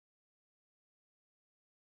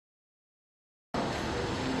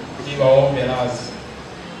niwaombe radhi.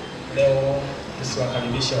 Leo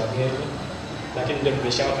tusiwakaribishe wageni, lakini ndio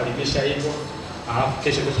tumeshawakaribisha hivyo. Alafu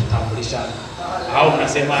kesho tutambulishana. Au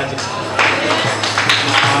mnasemaje?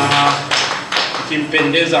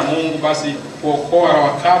 Kimpendeza Mungu basi kuokoa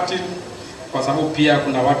wakati, kwa sababu pia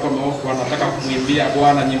kuna watu wanataka kumwimbia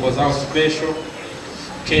Bwana nyimbo zao special.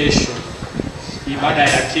 Kesho ibada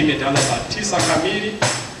ya kimya itaanza saa 9 kamili.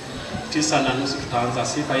 9:30 tutaanza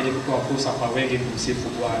sifa ili kutoa fursa kwa wengi kumsifu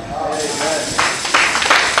Bwana.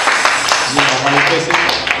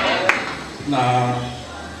 Na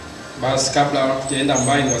basi kabla tujaenda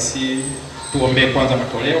mbali basi tuombe kwanza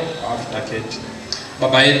matoleo alafu tutaketi.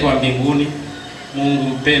 Baba yetu wa mbinguni, Mungu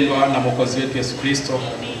mpendwa na Mwokozi wetu Yesu Kristo.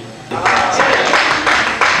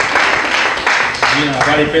 Jina la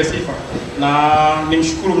Bwana lipewe sifa. Na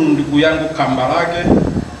nimshukuru ndugu yangu Kambarage,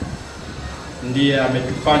 ndiye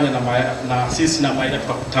ametufanya na sisi na Mairah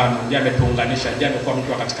tukakutana, ndiye ametuunganisha, ndiye amekuwa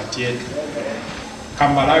mtu wa katikati yetu.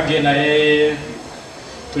 Kambarage na yeye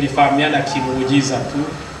tulifahamiana kimuujiza tu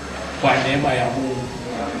kwa neema ya Mungu.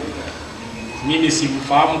 Mimi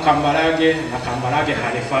simfahamu Kambarage na Kambarage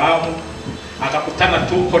hanifahamu. Akakutana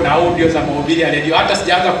tuko na audio za mahubiri ya radio. Hata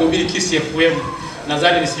sijaanza kuhubiri Kiss FM.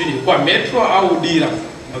 Nadhani nisijui nilikuwa Metro au Dira.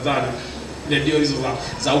 Nadhani radio hizo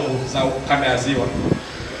za kanda ya Ziwa.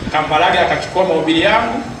 Kambarage akachukua mahubiri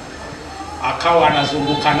yangu akawa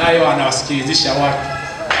anazunguka nayo anawasikilizisha watu.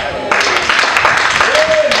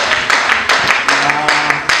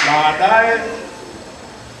 Baadaye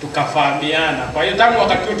tukafahamiana. Kwa hiyo tangu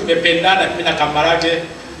wakati huo tumependana mimi na Kambarage.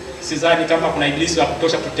 Sidhani kama kuna ibilisi wa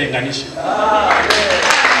kutosha kutenganisha.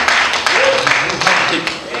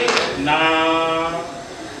 Na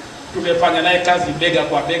tumefanya naye kazi bega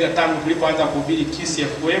kwa bega tangu tulipoanza kuhubiri Kiss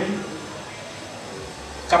FM.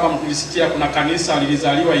 Kama mlisikia kuna kanisa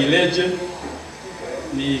lilizaliwa Ileje,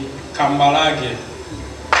 ni Kambarage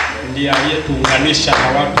ndiye aliyetuunganisha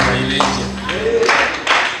na watu wa Ileje.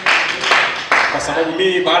 Kwa sababu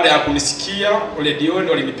mimi baada ya kunisikia radio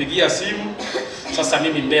ndio alinipigia simu. Sasa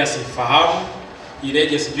mimi Mbeya sifahamu,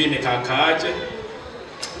 Ileje sijui imekaaje.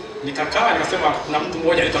 Nikakaa nikasema kuna mtu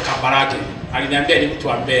mmoja anaitwa Kambarage. Aliniambia ni mtu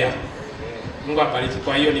wa Mbeya. Mungu abariki.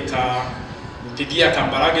 Kwa hiyo nikampigia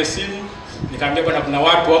Kambarage simu. Nikamwambia bwana kuna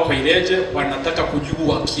watu wako Ileje wanataka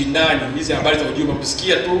kujua kindani hizi habari za ujumbe.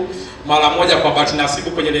 Msikia tu mara moja kwa bahati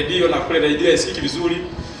nasibu kwenye radio na kule radio isikiki vizuri.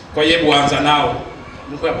 Kwa hiyo hebu anza nao.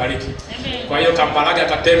 Mungu abariki. Kwa hiyo Kambarage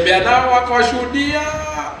akatembea nao akawashuhudia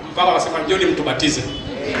mpaka akasema njoni mtubatize.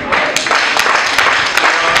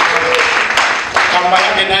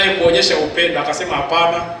 Kambarage naye kuonyesha upendo akasema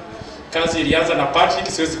hapana, kazi ilianza na Patrick,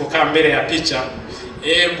 siwezi kukaa mbele ya picha.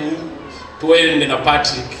 Hebu tuende na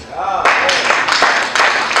Patrick.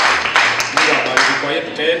 Kwa hiyo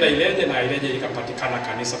tukaenda Ileje na Ileje ikapatikana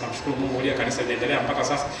kanisa. Namshukuru Mungu ile kanisa linaendelea mpaka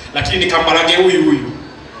sasa. Lakini Kambarage huyu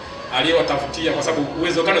aliyewatafutia, kwa sababu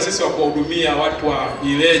uwezekano sisi wa kuwahudumia watu wa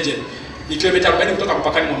Ileje ni kilomita 40 kutoka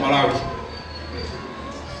mpakani mwa Malawi.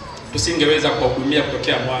 Tusingeweza kuwahudumia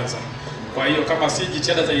kutokea Mwanza. Kwa hiyo kama si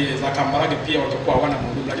jitihada za Kambarage pia watakuwa hawana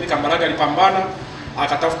mhudumu. Lakini Kambarage alipambana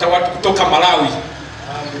akatafuta watu kutoka Malawi.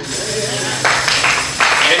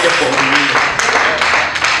 Aende kuwahudumia.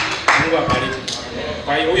 Mungu abariki.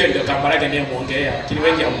 Kwa hiyo huyo ndio Kambarage ninayemuongelea, lakini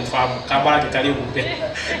wengi hamfahamu. Kambarage karibu mpenda.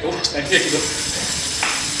 Usaidie kidogo.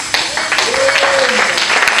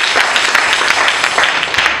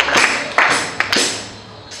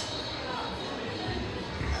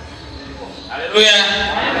 Haleluya.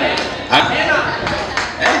 Amen.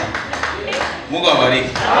 Mungu awabariki.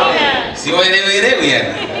 Amen. Si waelewe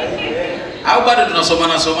yani. Au bado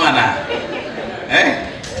tunasomana?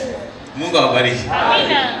 Mungu awabariki.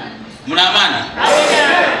 Amen. Mna amani?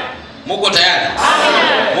 Amen. Mungu tayari?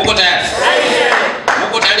 Amen. Mungu tayari? Amen.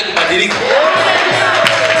 Mungu tayari kubadilika?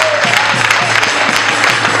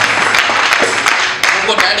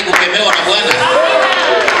 Mungu tayari kukemewa na Bwana?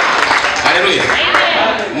 Haleluya.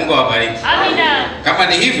 Mungu awabariki. Amina. Kama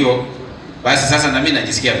ni hivyo basi sasa na mimi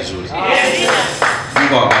najisikia vizuri. Amina.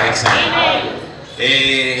 Mungu awabariki sana.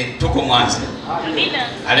 Amen. Tuko Mwanza. Amina.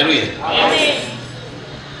 Haleluya. Amen.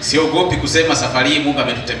 Siogopi kusema safari hii Mungu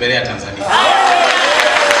ametutembelea Tanzania.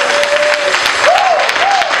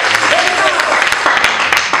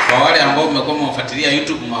 Kwa wale ambao mmekuwa mnafuatilia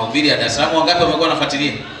YouTube mahubiri ya Dar es Salaam, wangapi wamekuwa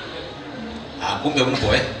wanafuatilia? Kumbe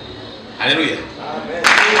mpo Haleluya. Amen.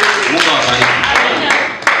 Mungu awabariki.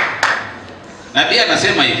 Na pia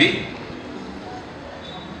anasema hivi,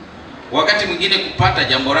 wakati mwingine kupata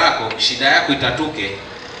jambo lako, shida yako itatuke,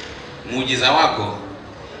 muujiza wako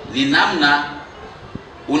ni namna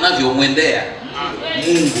unavyomwendea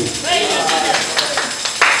Mungu.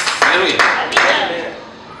 Haleluya.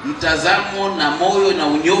 mtazamo na moyo na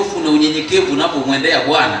unyofu na unyenyekevu unapomwendea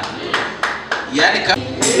Bwana, yani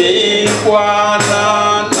ni Bwana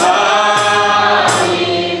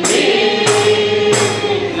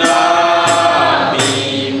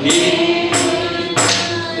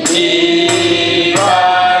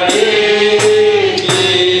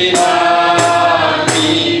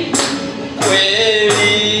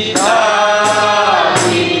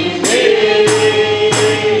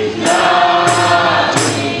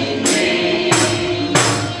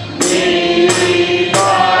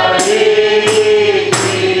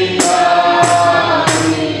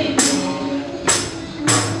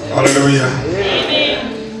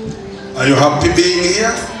Are you happy being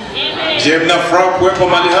here? Je, mnafurahi kuwepo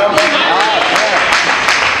mahali hapa?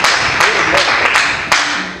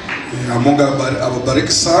 Mungu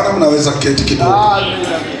awabariki sana, mnaweza keti kidogo.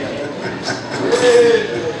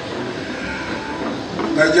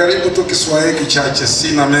 Najaribu tu Kiswahili kichache,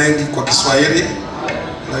 sina mengi kwa Kiswahili,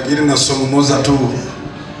 lakini nasungumuza tu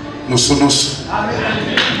nusu nusu.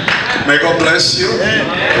 May God bless you.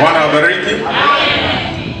 Bwana awabariki.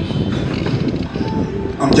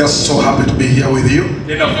 I'm just so happy to be here with you.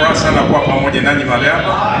 Ninafurahi sana kuwa pamoja nanyi mahali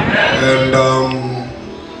hapa. And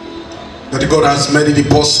that God has made it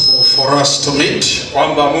possible for us to meet.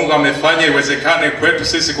 Kwamba Mungu amefanya iwezekane kwetu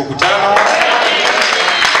sisi kukutana.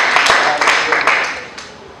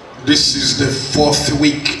 This is the fourth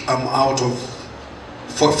weekend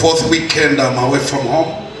I'm away from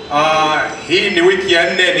home. Hii ni wiki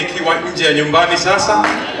ya 4 nikiwa nje ya nyumbani sasa.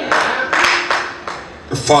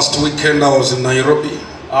 The first weekend I was in Nairobi.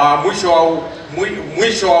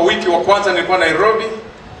 Mwisho wa wiki wa kwanza nilikuwa Nairobi.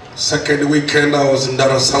 Second weekend I was in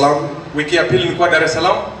Dar es Salaam. Wiki ya pili nilikuwa Dar es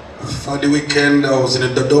Salaam. Third weekend I was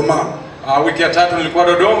in Dodoma. Wiki ya tatu nilikuwa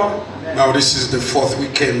Dodoma. Now this is the fourth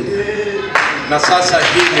weekend. Na sasa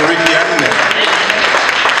hii ni wiki ya 4.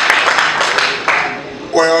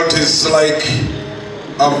 Well, it is like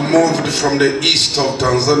I've moved from the east of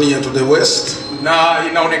Tanzania to the west. Na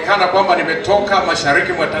inaonekana kwamba nimetoka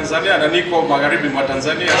mashariki mwa Tanzania na niko magharibi mwa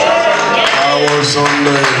Tanzania sasa. I was on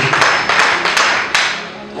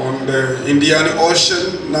the Indian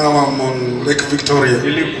Ocean, now I'm on Lake Victoria.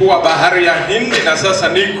 Nilikuwa bahari ya Hindi na sasa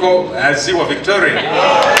niko ziwa Victoria.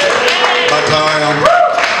 But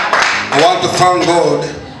I want to thank God.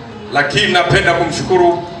 Lakini napenda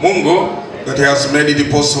kumshukuru Mungu that He has made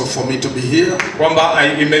it possible for me to be here. Kwamba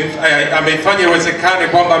ameifanya iwezekane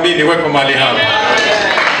kwamba mimi niwepo mahali hapa.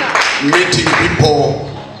 Meeting people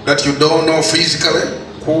that you don't know physically.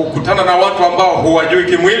 Kukutana na watu ambao huwajui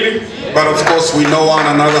kimwili. But of course we know one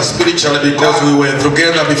another spiritually because we were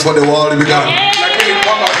together before the world began. Lakini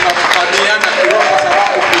kwamba tunafahamiana kiroho kwa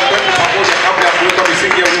sababu tulikuwa pamoja kabla ya kuweka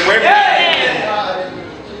misingi ya ulimwengu.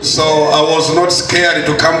 So I was not scared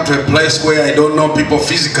to come to a place where I don't know people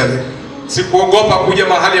physically. Sikuogopa kuja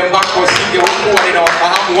mahali ambako singekuwa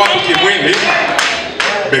ninawafahamu watu kimwili.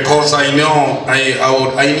 Because I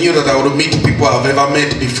knew that I would meet people I've ever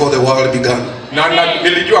met before the world began. Na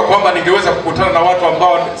nilijua kwamba ningeweza kukutana na watu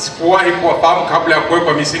ambao sikuwahi kuwafahamu kabla ya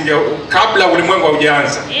kuwekwa misingi, kabla ulimwengu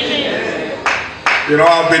haujaanza. You know,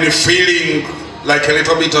 I've been feeling like a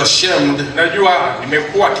little bit ashamed. Najua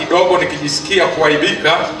nimekuwa kidogo nikijisikia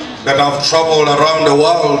kuaibika that I've traveled around the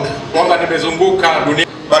world. Kwamba nimezunguka dunia.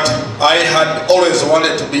 But I had always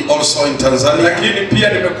wanted to be also in Tanzania. Lakini pia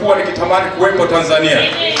nimekuwa nikitamani kuwepo Tanzania.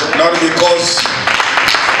 Not because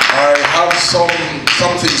I have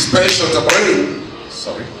something special to bring.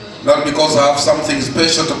 Sorry. Not because I have something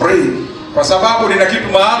special to bring. Kwa sababu nina kitu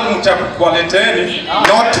maalum cha kuwaleteni.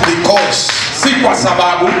 Not because. Si kwa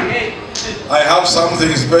sababu I have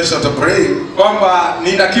something special to bring. Kwamba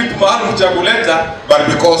nina kitu maalum cha kuleta. But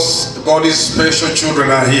because God's special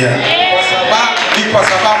children are here. Kwa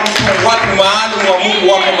sababu watu maalum wa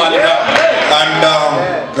Mungu wako mahali hapa. And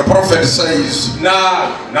the prophet says, na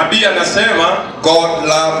nabii anasema, God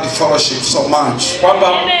loved fellowship so much. Kwamba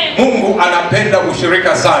Mungu anapenda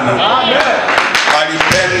ushirika sana.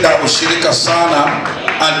 Alipenda ushirika sana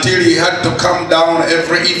until he had to come down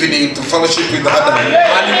every evening to fellowship with Adam.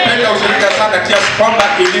 Alipenda ushirika sana kiasi kwamba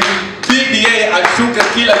ilibidi yeye ashuke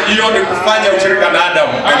kila jioni kufanya ushirika na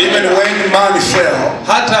Adamu. And even when man fell,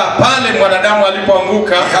 hata pale mwanadamu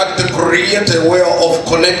alipoanguka, he had to create a way of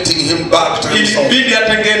connecting him back to himself. Ilibidi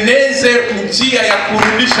atengeneze njia ya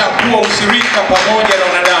kurudisha kuwa ushirika pamoja na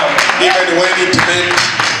wanadamu. Even when it meant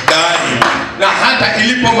dying. Na hata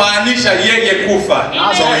ilipomaanisha yeye kufa.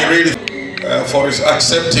 So he really for his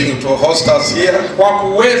accepting to host us here. Kwa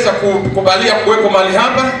kuweza kukubalia kuwepo mahali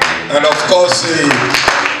hapa. And of course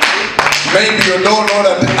Maybe you don't know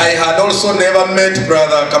that I had also never met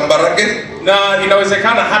Brother Kambarage. Na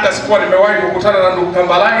inawezekana hata sikuwa nimewahi kukutana na ndugu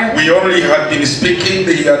Kambarage. We only had been speaking.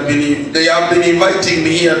 They have been inviting me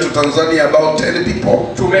here to Tanzania, about 10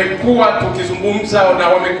 people. Tumekuwa tukizungumza na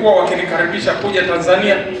wamekuwa wakinikaribisha kuja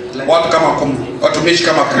Tanzania. Watu kama 10. Watumishi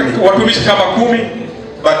kama 10. Watumishi kama 10.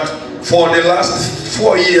 But for the last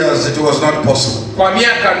 4 years it was not possible. Kwa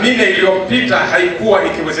miaka 4 iliyopita haikuwa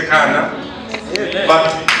ikiwezekana.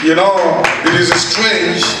 But you know, it is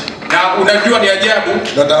strange. Na unajua ni ajabu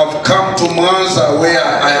that I have come to Mwanza where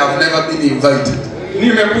I have never been invited.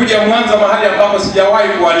 Nimekuja Mwanza mahali ambapo sijawahi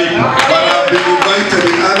kualikwa. But I have been invited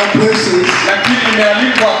in other places. Lakini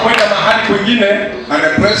nimealikwa kwenda mahali kwingine. And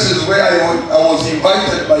the places where I was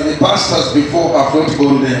invited by the pastors before, I have not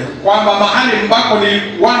gone there. Kwamba mahali ambako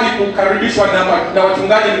niliwahi kukaribishwa na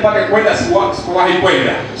wachungaji nipate kwenda sikuwahi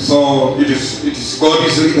kwenda. So it is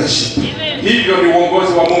God's leadership. Hivyo ni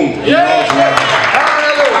uongozi wa Mungu.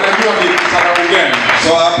 Anajua ni sababu gani. So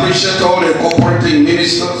I appreciate all the cooperating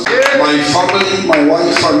ministers, my family, my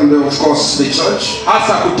wife, and of course the church.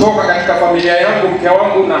 Hasa kutoka katika familia yangu, mke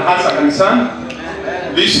wangu na hasa kanisani.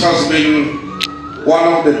 This has been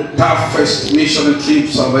one of the toughest mission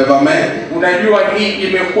trips I've ever made. Unajua hii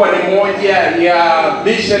imekuwa ni moja ya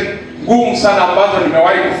mission ngumu sana ambazo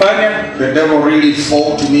nimewahi kufanya. The devil really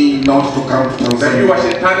fought me not to come to Tanzania. Unajua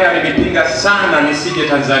shetani alinipinga sana nisije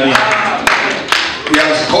Tanzania. He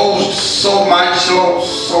has caused so much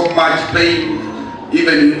loss, so much pain,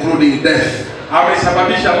 even including death.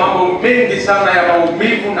 Amesababisha mambo mengi sana ya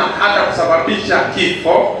maumivu na hata kusababisha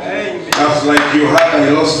kifo. Just like you heard, I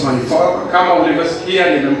lost my father. Kama ulivyosikia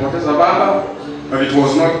nimempoteza baba. But it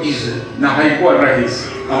was not easy. Na haikuwa rahisi.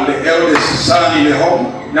 I'm the eldest son in the home.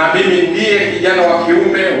 Na mimi ndiye kijana wa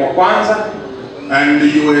kiume wa kwanza.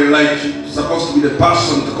 And you were like supposed to be the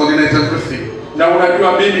person to coordinate everything. Na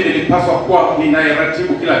unajua mimi nilipaswa kuwa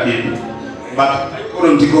ninayeratibu kila kitu. But I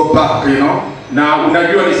couldn't go back, you know. Na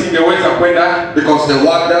unajua nisingeweza kwenda because the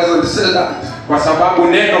word doesn't say that. Kwa sababu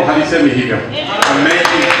neno halisemi hivyo.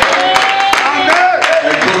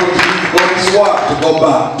 I couldn't leave God's word to go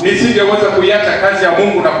back. Nisingeweza kuiacha kazi ya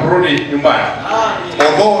Mungu na kurudi nyumbani.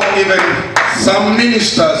 Although even some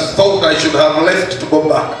ministers thought I should have left to go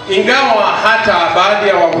back. Ingawa hata baadhi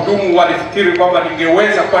ya wahudumu walifikiri kwamba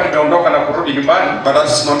ningeweza kuwa nimeondoka na kurudi nyumbani. But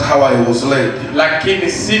that's not how I was led.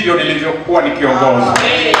 Lakini sivyo nilivyokuwa nikiongozwa.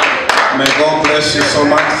 May God bless you so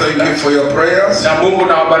much. Thank you for your prayers. Na Mungu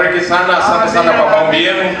na wabariki sana. Asante sana kwa maombi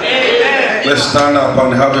yenu. Let's stand up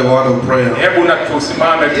and have a word of prayer. Hebu na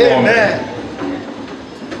tusimame tuombe.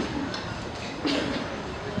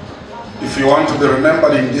 If you want to be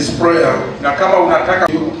remembered in this prayer, na kama unataka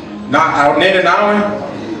na aonene nawe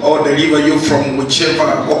or deliver you from whichever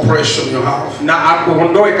oppression you have, na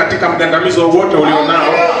akuondoe katika mgandamizo wote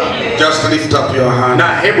ulionao, just lift up your hand.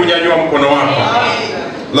 Na hebu nyanyua mkono wako.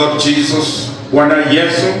 Lord Jesus, Bwana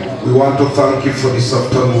Yesu, we want to thank you for this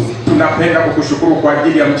afternoon. Tunapenda kukushukuru kwa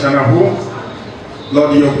ajili ya mchana huu.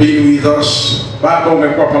 Lord, you have been with us. Baba,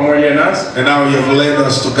 umekuwa pamoja nasi. And now you have led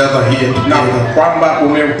us together here together. Na kwamba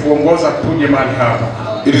umetuongoza tuje mahali hapa.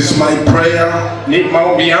 It is my prayer ni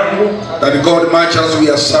maombi yangu that God, much as we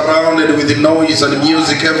are surrounded with the noise and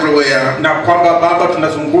music everywhere, na kwamba Baba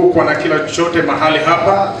tunazungukwa na kila chochote mahali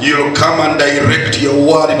hapa, you'll come and direct your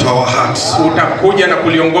word to our hearts. Utakuja na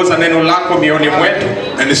kuliongoza neno lako mioyoni mwetu,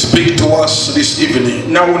 and speak to us this evening.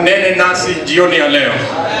 Na unene nasi jioni ya leo.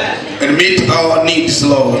 And meet our needs,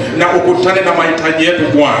 Lord. Na ukutane na mahitaji yetu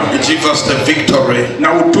Bwana. Give us the victory.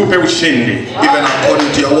 Na utupe ushindi. Even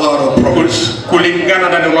according to your word of promise. Kulingana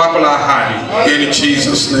na neno lako la ahadi. In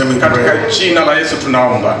Jesus' name we pray. Katika jina la Yesu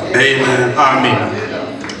tunaomba. Amen. Amen.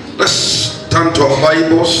 Let's turn to our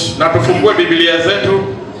Bibles. Na tufungue Biblia zetu.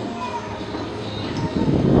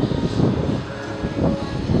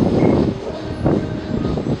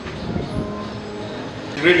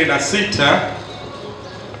 Really na sita.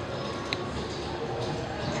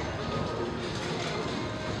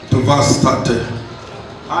 To verse 30.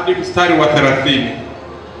 Hadi mstari wa 30.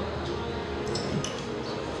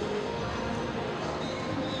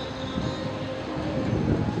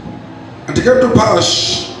 And it came to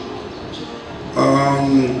pass,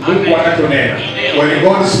 when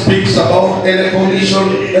God speaks about any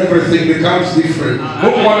condition, everything becomes different.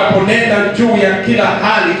 Mungu anaponena juu ya kila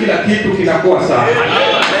hali, kila kitu kinakuwa sawa.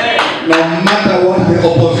 No matter what the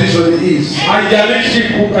opposition is. Haijalishi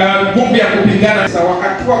nguvu ya kupingana.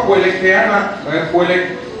 Wakati wa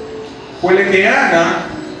kuelekeana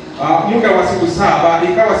muda wa siku 7,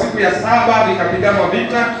 ikawa siku ya 7 vikapiganwa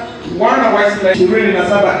vita, wana wa Israeli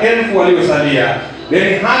 27,000 waliosalia.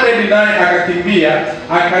 Beni-Hadadi naye akakimbia,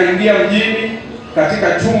 akaingia mjini,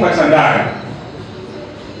 katika chumba cha ndani.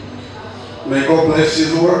 May God bless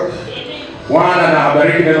his word. Bwana na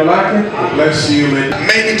abariki neno lake. Bless you.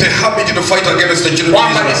 Made it a habit to fight against the children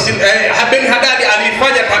of Israel. Ben-Hadadi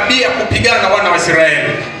alifanya tabia kupigana na wana wa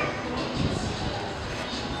Israeli.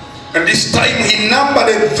 And this time he numbered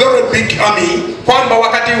a very big army. Kwamba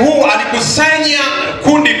wakati huu alikusanya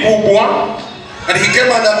kundi kubwa. And he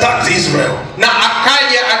came and attacked Israel. Na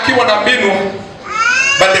akaja akiwa na mbinu,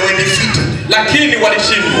 but they were defeated. Lakini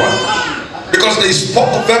walishindwa. Because they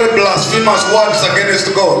spoke very blasphemous words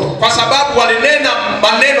against God. Kwa sababu walinena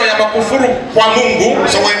maneno ya makufuru kwa Mungu.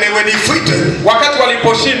 So when they were defeated, wakati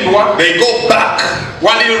waliposhindwa, they go back.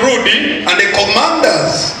 Walirudi, and the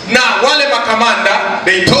commanders, na wale makamanda,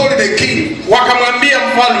 they told the king, wakamwambia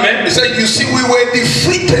mfalme, they said, you see, we were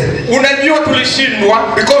defeated. Unajua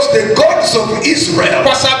tulishindwa because the gods of Israel,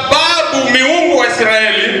 kwa sababu miungu wa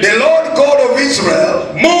Israeli, the Lord God of Israel,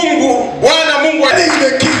 Mungu, Bwana Mungu wa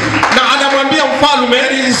the king, na anamwambia mfalme,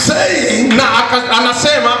 he is saying, na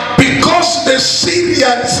anasema, because the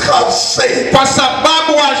Syrians have said, kwa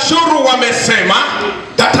sababu Ashuru wamesema,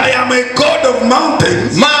 that I am a God of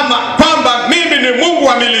mountains, kwamba mimi ni Mungu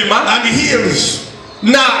wa milima and hills,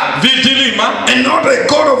 na vijilima, and not a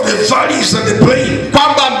God of the valleys and the plain,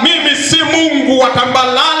 kwamba mimi si Mungu wa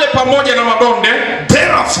tambalale pamoja na mabonde.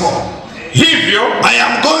 Therefore, hivyo I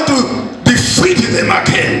am going to defeat them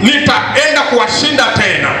again. Nitaenda kuwashinda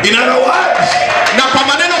tena. In other words, na kwa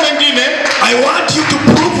maneno mengine, I want you to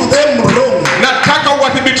prove them wrong. Nataka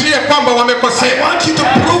uwathibitishie kwamba wamekosea. I want you to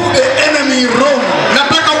prove the enemy wrong.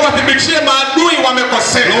 Nataka uwathibitishie maadui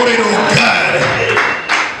wamekosea. Glory to God.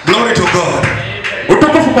 Glory to God.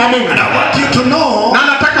 Utukufu kwa Mungu. And I want you to know, na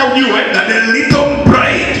nataka ujue, that the little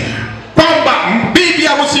bride, kwamba bibi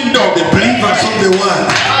harusi mdogo, the believers of the word,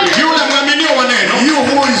 yule mwaminio wa neno, you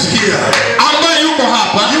who is here, ambaye yuko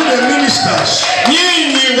hapa, you the ministers,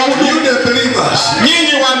 nyinyi wahudumu, you the believers,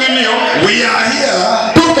 nyinyi waaminio, we are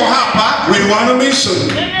here, tuko hapa with one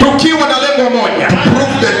mission, tukiwa na lengo moja,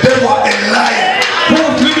 prove the devil a liar,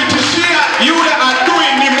 kuthibitishia yule adui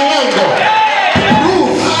ni muongo,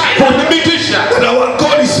 kuthibitisha that our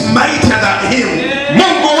God is mightier than him.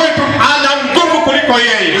 Mungu wetu ana nguvu kuliko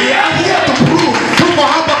yeye. We are here to prove, tuko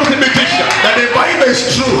hapa kuthibitisha, that the Bible is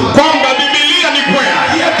true. kwamba Biblia ni kweli.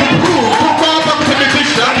 Here to prove, tuko hapa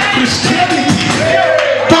kuthibitisha, Christianity,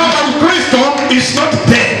 kwamba Ukristo is not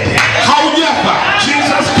dead. haujafa.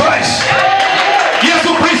 Jesus Christ,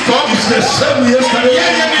 Yesu Kristo is the same yesterday.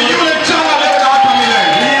 Yeye ni yule jana, leo na hata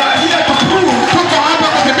milele. We are here to prove, tuko hapa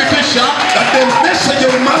kuthibitisha, that the message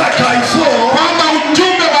of Malachi 4, kwamba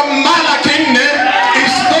ujumbe wa Malaki 4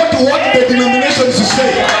 is not what the denominations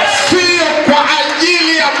say. sio kwa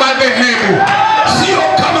ajili ya madhehebu. Sio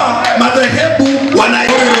kama madhehebu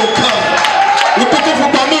wanayoruka. Utukufu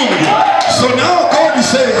kwa Mungu. So now God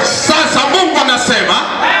says, Sasa Mungu anasema,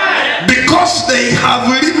 because they have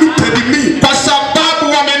limited me kwa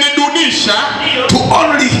sababu wamenidunisha, to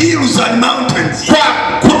only hills and mountains.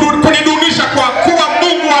 kwa kunidunisha kwa kuwa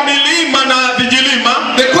Mungu wa milima na vijilima.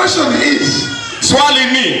 The question is, Swali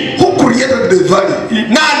ni, who created the valley?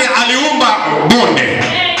 nani aliumba bonde?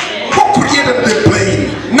 Who created the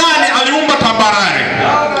plain? Nani aliumba tambarare?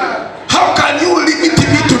 How can you limit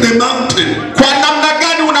me to the mountain? Kwa namna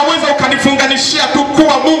gani unaweza ukanifunganishia tu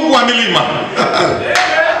kuwa Mungu wa milima?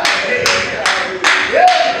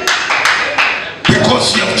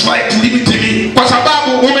 Because you have tried to limit me. Kwa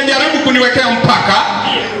sababu umejaribu kuniwekea mpaka.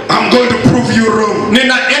 I'm going to prove you wrong.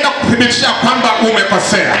 Ninaenda kukuthibitishia kwamba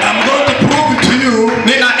umekosea. I'm going to prove to you,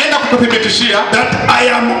 Ninaenda kukuthibitishia that I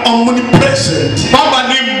am omnipresent. kwamba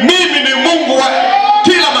mimi ni Mungu wa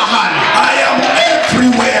kila mahali. I am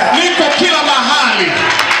everywhere. Niko kila mahali.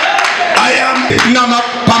 I am Na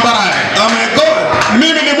mapambarare. I'm a God.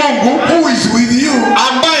 Mimi ni Mungu Who is with you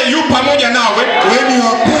ambaye yu pamoja nawe when you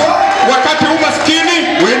are poor, wakati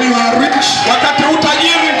umaskini, when you are rich, wakati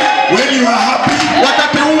utajiri, when you are happy,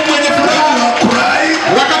 wakati mwenye when furaha, you are crying.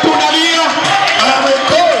 wakati unalia. I'm a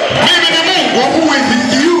God. Mimi ni Mungu Who is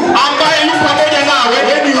with you ambaye yu pamoja nawe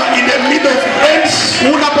when you are in the middle of friends,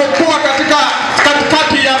 unapokuwa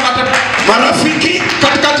katikati ya marafiki,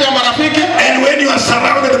 katikati ya marafiki, and when you are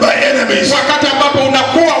surrounded by enemies. wakati ambapo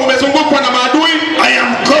unakuwa umezungukwa na maadui. I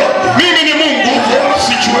am God. Mimi ni Mungu Of all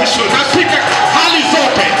situations. katika hali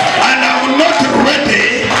zote, And I'm not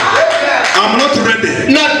ready. I'm not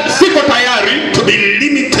ready na siko tayari to be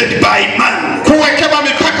limited by man, kuwekewa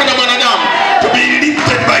mipaka na mwanadamu, to be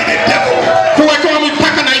limited by the devil, kuwekewa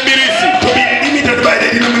mipaka na ibilisi, to be limited by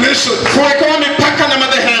the denomination, kuwekewa mipaka na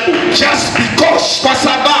madhehebu, just because kwa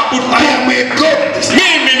sababu I am a God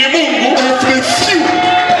mimi ni Mungu of the few.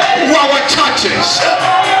 wa wachache.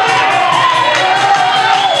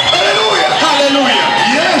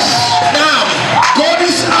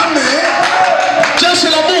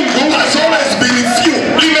 Mungu has always been few.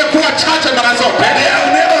 limekuwa chache mara zote. They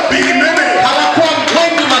have never been many. Hawakuwa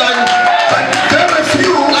wengi mara nyingi. But very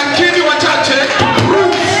few. Lakini wachache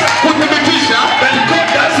kuthibitisha That God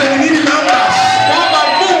doesn't need numbers. kwamba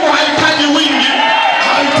Mungu hahitaji wingi.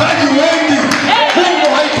 Hahitaji wengi. Mungu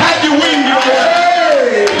hahitaji wingi.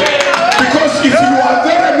 Because if you are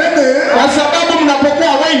very many, Kwa sababu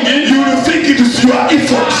mnapokuwa wengi, you will think it is your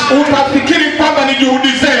effort. utafikiri kwamba ni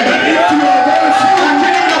juhudi zenu. If you are very few,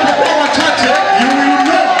 Lakini mnapokuwa wachache, you will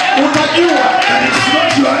know utajua that it's not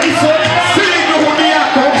your effort, si juhudi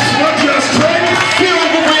yako, it's not your strength, sio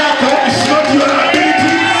nguvu yako, it's not your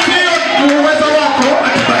ability, sio uwezo wako,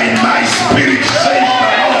 but by my spirit, says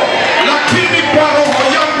the Lord. lakini kwa roho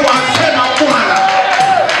yangu asema Bwana.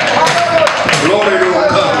 Glory to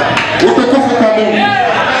God. Utukufu kwa Mungu.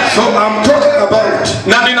 So I'm talking about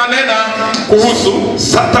Na ninanena kuhusu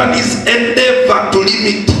Satan's endeavor to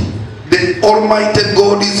limit the Almighty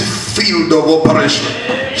God's field of operation.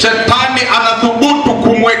 shetani anathubutu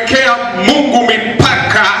kumwekea Mungu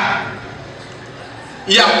mipaka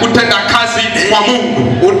ya kutenda kazi kwa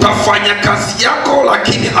Mungu. Utafanya kazi yako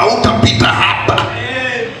lakini hautapita hapa.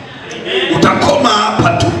 Utakoma hapa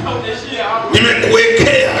tu.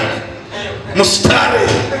 Nimekuwekea mstari.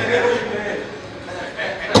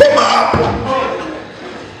 Koma hapo.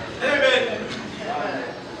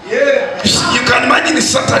 You can imagine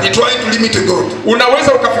Satan trying to limit God.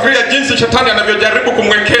 Unaweza ukafikiria jinsi shetani anavyojaribu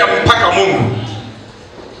kumwekea mpaka Mungu.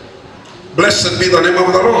 Blessed be the name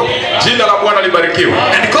of the Lord. Jina la Bwana libarikiwe.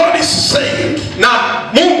 And God is saying, Na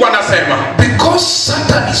Mungu anasema, because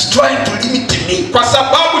Satan is trying to limit me, kwa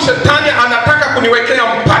sababu shetani anataka kuniwekea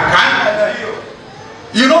mpaka.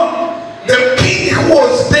 you know, the king who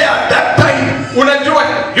was there at that time Unajua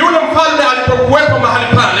yule mfalme alipokuwepo mahali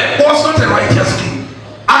pale was not a righteous king.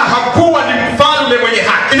 hakuwa ni mfalme mwenye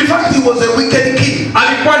haki. In fact, he was a wicked king.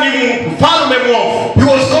 Alikuwa ni mfalme mwovu. He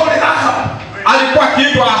was called Ahab. Alikuwa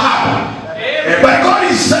akiitwa Ahabu. But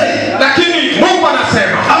God is saying, Lakini Mungu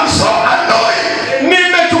anasema, I'm so annoyed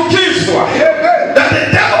nimechukizwa that the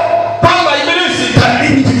devil kwamba ibilisi can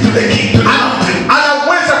limit me to the king, to the mountain.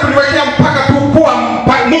 anaweza kuniwekea mpaka tu kuwa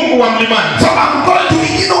Mungu wa mlimani. So I'm going to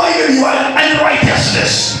ignore even your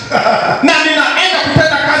unrighteousness. Na ninaenda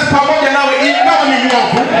kutenda kazi pamoja nawe ingawa ni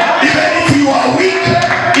mwovu. Even if you are weak,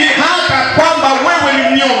 Hata kwamba wewe ni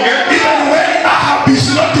mnyonge, even when Ahab is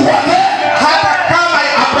not worthy, hata kama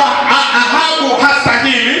Ahabu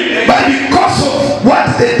hastahili, but because of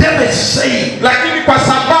what the devil is saying, lakini kwa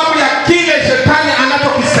sababu ya kile shetani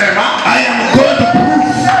anachokisema, I am going to prove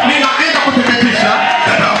ninaenda kuthibitisha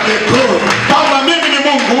that I'm the God kwamba mimi ni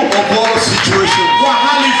Mungu of all situations. wa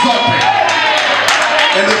hali zote.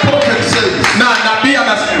 And the prophet says, Na nabii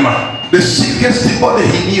anasema, the sickest body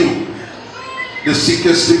he knew, the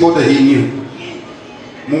sickest body he knew,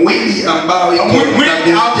 mwili ambao iko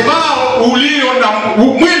mwili na ambao ulio na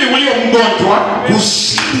mwili ulio mgonjwa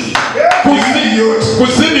kusini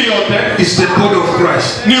kuzidi yote is the body of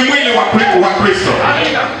Christ, ni mwili wa Kristo,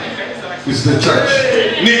 is the church.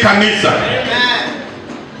 ni kanisa.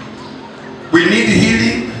 We need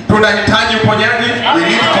healing, Tunahitaji uponyaji, we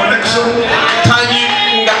need connection, tunahitaji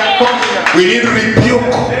we need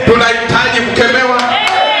rebuke, tunahitaji kukemewa,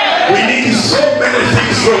 we need so many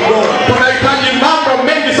things from God. tunahitaji mambo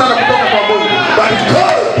mengi sana kutoka kwa Mungu. But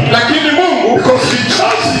God, Lakini Mungu because he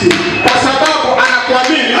chose you, kwa sababu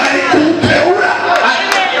anakuamini, alikuteua.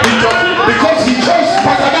 Because he chose,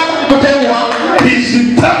 kwa sababu kuteua, he's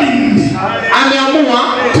determined ameamua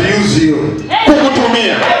to use you.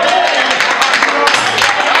 kukutumia.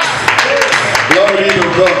 Glory to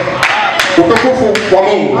God. Utukufu kwa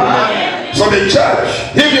Mungu. So the church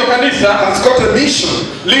Hivyo kanisa has got a mission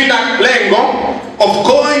lina lengo, of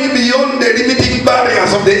going beyond the limiting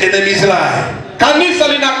barriers of the enemy's life. kanisa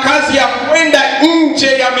lina kazi ya kwenda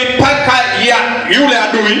nje ya mipaka ya yule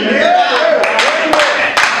adui,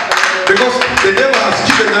 Because the devil has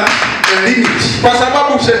given us a limit. kwa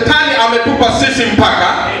sababu shetani ametupa sisi mpaka.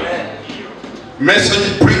 Message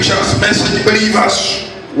preachers, message believers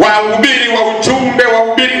Wahubiri wa ujumbe,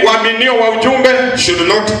 wahubiri waaminio wa ujumbe should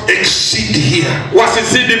not exceed here.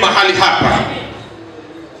 wasizidi mahali hapa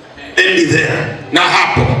End there. na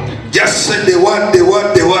hapo. Just say the word, the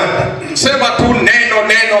word, the word. Sema tu neno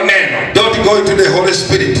neno neno. Don't go into the Holy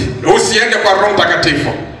Spirit. Usiende kwa Roho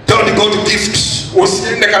Mtakatifu. Don't go to gifts.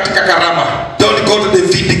 Usiende katika karama. Don't go to the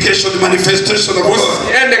vindication, the manifestation of God.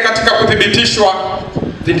 Usiende katika kuthibitishwa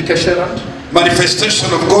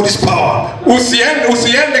Manifestation of God's power.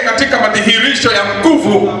 Usiende katika madhihirisho ya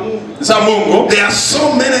nguvu za Mungu. There are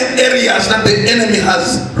so many areas that the enemy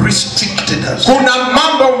has restricted us.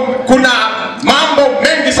 Kuna mambo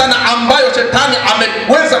mengi sana ambayo shetani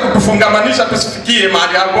ameweza kutufungamanisha tusifikie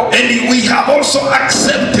mahali hapo. And we have also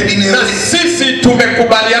accepted in Na sisi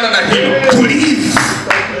tumekubaliana na hilo. to live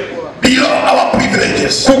below our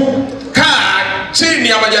privileges. Kukaa chini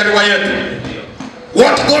ya majaliwa yetu.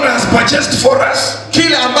 What God has purchased for us,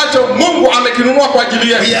 Kile ambacho Mungu amekinunua kwa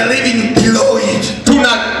ajili yetu, we are living below it.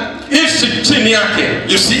 tunaishi chini yake.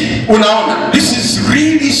 You see, Unaona, this is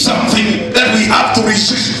really something that we have to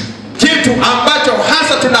resist. kitu ambacho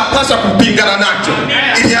hasa tunapaswa kupingana nacho.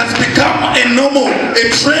 It has become a normal, a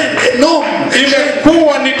trend, a norm,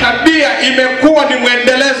 Imekuwa ni tabia, imekuwa ni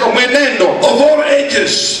mwenendo of all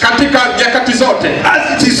ages, katika nyakati zote,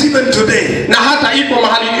 as it is even today, na hata iko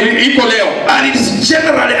leo, and it is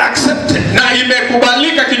generally accepted, na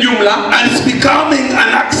imekubalika kijumla, and it's becoming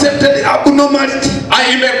an accepted abnormality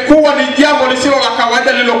imekuwa ni jambo lisilo la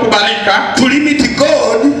kawaida lilokubalika to limit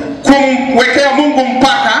God, kumwekea Mungu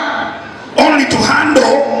mpaka, only to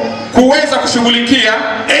handle kuweza kushughulikia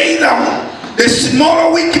either the smaller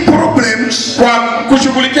weak problems, kwa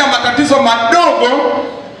kushughulikia matatizo madogo,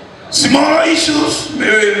 smaller issues,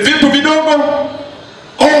 vitu vidogo,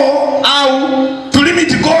 or to limit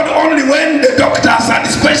God only when the doctors and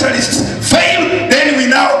specialists fail. Then we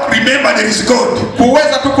now remember there is God.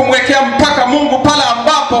 kuweza tu kumwekea mpaka Mungu pale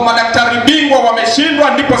ambapo madaktari bingwa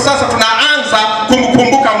wameshindwa, ndipo sasa tunaanza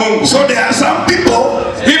kumkumbuka Mungu. So there are some people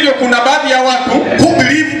Hivyo kuna baadhi ya watu who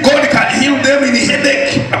believe God can heal them in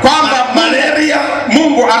headache, kwamba malaria,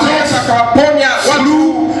 Mungu anaweza kuwaponya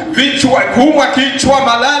watu vichwa, kuumwa kichwa,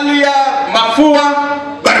 malaria, mafua.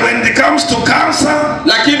 but when it comes to cancer,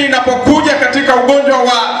 Lakini inapokuja katika ugonjwa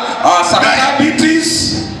wa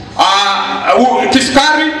diabetes,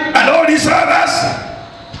 kisukari and all these others,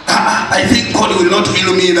 I think God will not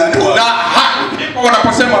heal me that way. na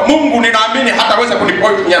wanaposema Mungu ninaamini hataweza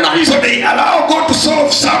kuniponya na hizo. So they allow God to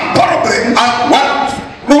solve some problems,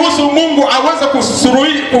 Ruhusu Mungu aweze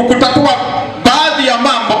kutatua baadhi ya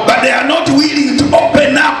mambo, but they are not willing to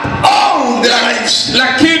open up all their lives.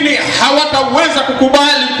 lakini hawataweza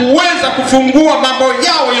kukubali kuweza kufungua mambo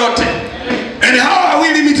yao yote. And how are we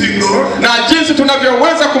limiting God? Na jinsi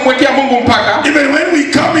tunavyoweza kumwekea Mungu mpaka, Even when we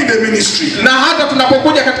come in the ministry, na hata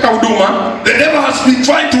tunapokuja katika huduma, the devil has been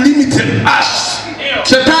trying to limit us.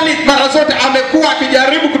 shetani mara zote amekuwa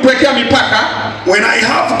akijaribu kutuwekea mipaka. When I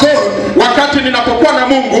have God, Wakati ninapokuwa na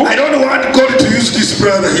Mungu, I don't want God to use this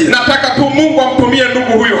brother here. nataka tu Mungu amtumie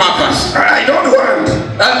ndugu huyu hapa. I don't want.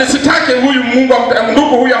 Na nisitake huyu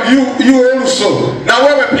ndugu huyu You also. na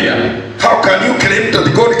wewe pia. How can you claim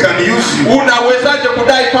that God can use you? Unawezaje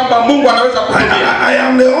kudai kwamba Mungu anaweza kutumia? I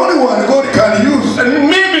am the only one God can use.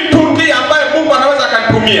 Mimi tu ndiye ambaye Mungu anaweza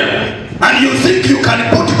akanitumia. And you think you can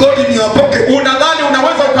put God in your pocket? Unadhani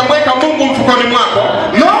unaweza ukamweka Mungu mfukoni mwako?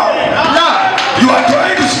 No. La. You are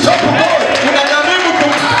trying to stop God. Unajaribu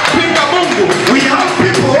kumpinga Mungu. We have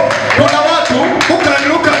people Kuna watu who can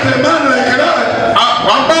look at a man like that.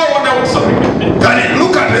 ambao Can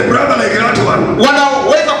look at a brother like that one.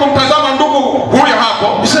 wanaweza kumtazama ndugu huyo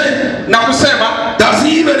hapo You say, na kusema, does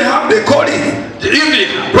he even have the calling? hivi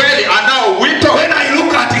kweli anao wito? When I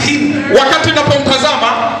look at him, Wakati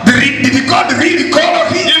napomtazama, did God really call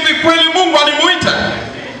him?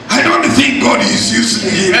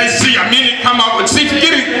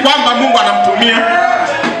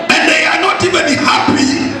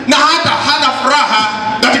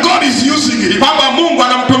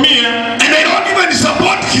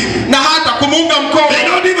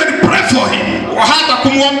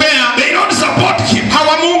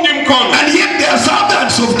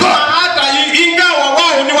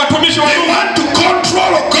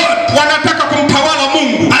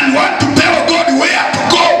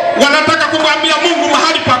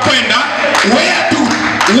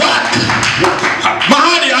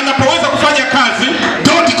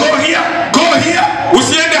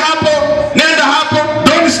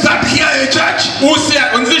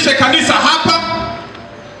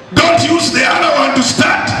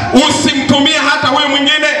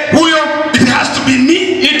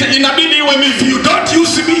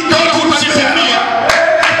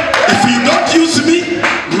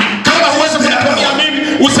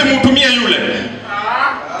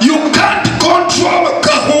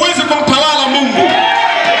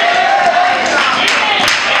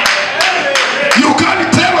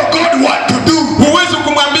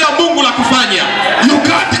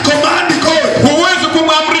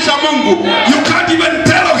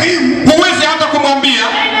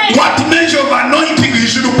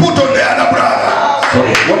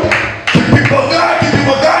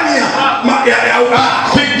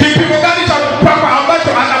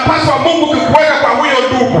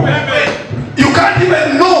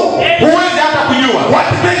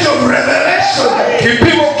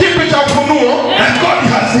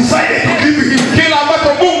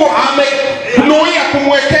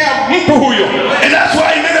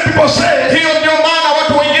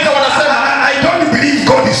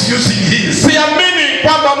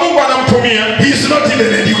 anamtumia. He is not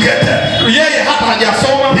even educated. Yeye hata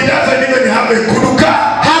hajasoma. He doesn't even have a good car.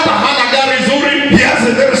 Hata hana gari nzuri. He has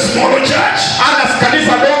a very small church. Ana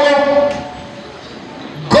kanisa dogo.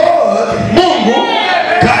 God, Mungu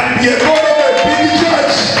can be a God of a big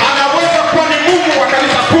church. anaweza kuwa ni Mungu wa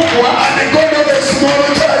kanisa kubwa And the God of a small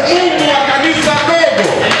church. Mungu wa kanisa dogo.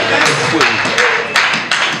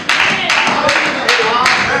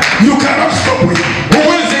 You cannot stop with him.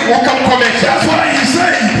 Huwezi ukamkomesha. That's why he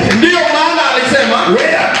said, Ndiyo maana alisema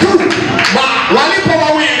where two walipo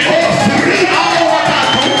wawili or three au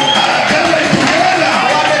watatu are gathered together,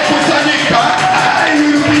 wamekusanyika, I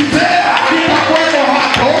will be there. nitakuwepo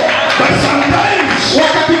hapo. But sometimes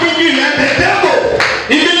Wakati mwingine the devil,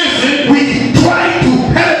 ibilisi we try to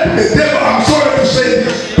help the devil. I'm sorry to say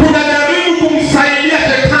this. tunajaribu kumsaidia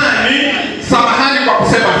shetani, samahani kwa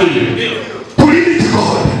kusema hili, To limit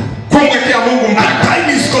God. kumwekea Mungu And mpaka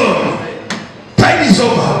time is gone. Time is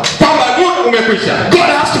over. kwamba Mungu umekwisha, God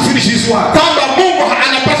has to finish his work. kwamba Mungu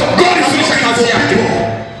anapaswa God is kukamilisha looking kazi for yake. people.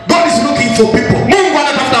 God is looking for people. Mungu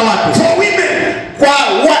anatafuta watu For women kwa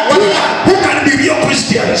who can be real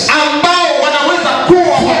Christians. ambao wanaweza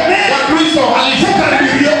kuwa Wakristo halisi, Who can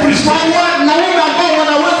be real Christians. wanaume ambao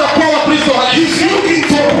wanaweza kuwa Wakristo halisi. He's looking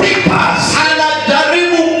for reapers.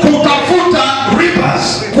 Anajaribu kutafuta Reapers.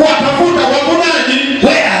 kuwatafuta wavunaji.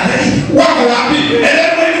 Where are they? Wako wapi? And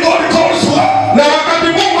then when God calls one, Na wakati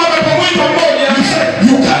Mungu anapomwita mmoja, you say,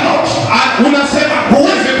 you cannot. unasema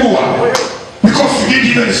huwezi kuwa, Because you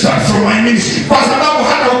didn't even start from my ministry. kwa sababu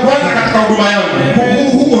hata ukuanza katika huduma yangu.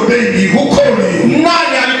 Who ordained you? Who called you?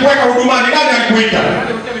 Nani alikuweka hudumani? Nani alikuita?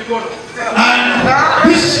 And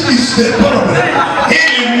this is the problem.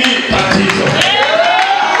 Hili ni tatizo.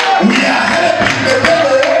 We are helping the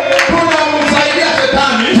devil Tunamsaidia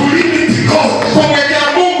shetani to limit God. kumwekea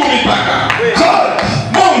Mungu mipaka. God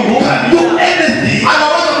Mungu can do anything.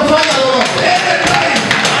 anaweza kufanya lolote, Anytime.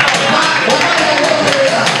 wakati wowote,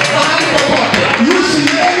 mahali popote, You see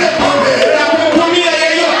anybody. na kumtumia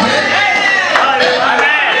yeyote.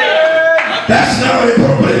 That's not a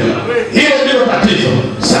problem. Hilo ndilo tatizo.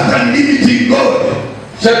 Satan limiting God.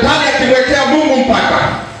 Shetani akimwekea Mungu mpaka.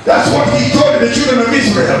 That's what he told the children of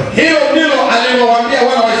Israel. Hilo ndilo alilowaambia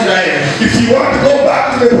wana wa Israeli. If you want to go back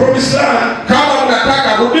to the promised land, Kama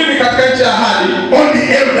mnataka rudini katika nchi ya ahadi, only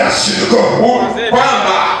elders should go.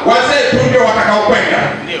 kwamba wazee tu ndio watakaokwenda,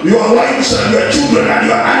 Your wives and your children and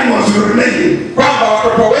your animals will remain. kwamba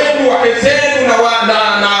watoto wenu, wake zenu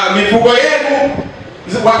na mifugo yenu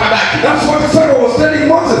watabaki. That's what the Pharaoh was telling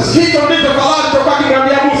Moses. Hicho ndicho Farao alichokuwa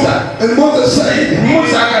akimwambia Musa. And Moses said,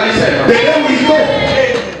 Musa akalisema, the day we go,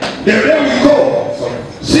 the day we go,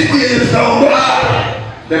 siku yenye tutaondoka,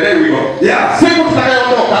 the day we go, yeah, siku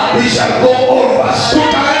tutakayoondoka, we shall go all of us.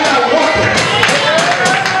 tutaenda wote,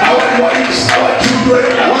 Our wives, our children,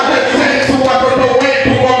 wake zetu, watoto wetu,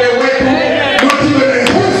 ng'ombe wetu, not even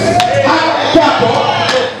a hoof, hata ukwato,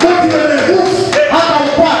 not even a hoof, hata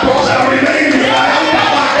ukwato shall remain behind.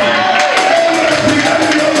 hautabaki. Everything that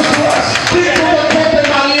belongs to us, Kitu chochote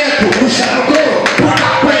mali yetu we shall go.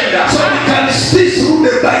 tutakwenda. So we can see through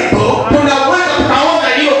the Bible Tunaweza tukaona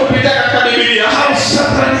hiyo kupitia katika Biblia, how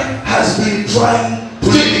Satan has been trying to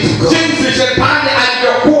limit God. jinsi shetani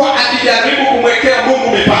alivyokuwa akijaribu kumwekea Mungu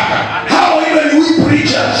mipaka, How even we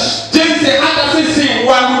preachers jinsi hata sisi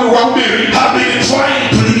wahubiri have been trying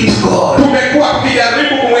to limit God. tumekuwa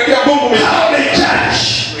tukijaribu kumwekea Mungu mipaka, How the church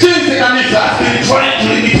jinsi kanisa has been trying to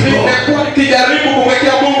limit God. limekuwa likijaribu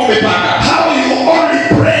kumwekea Mungu mipaka, How you only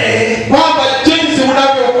pray kwamba jinsi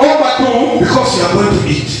unavyoomba tu because you are going to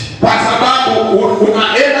eat. kwa sababu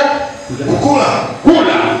unaenda Kukula.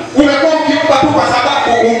 kula. Umekuwa ukiomba tu kwa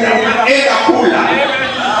sababu unaenda kula.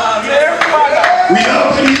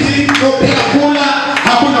 Without eating, Bila kula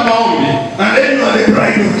hakuna maombi, and then you are the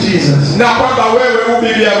bride of Jesus. na kwamba wewe u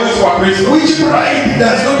bibi harusi wa Kristo. Which bride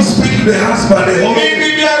does not speak to the husband the whole Ni day?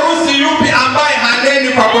 bibi harusi yupi ambaye haneni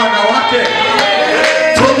kwa bwana wake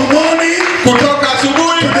From morning kutoka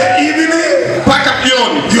asubuhi to the evening, mpaka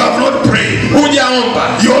jioni? you have not prayed. Hujaomba,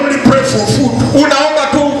 You only pray for food. unaomba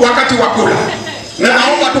tu wakati wa kula,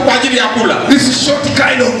 unaomba tu kwa ajili ya kula. This is short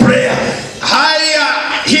kind of prayer.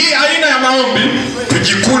 Hii aina ya maombi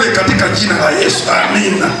Tujikule katika jina la Yesu.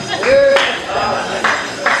 Amina.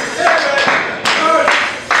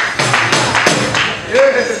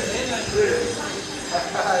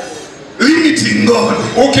 Limiting God.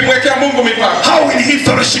 ukimwekea Mungu mipaka, How will he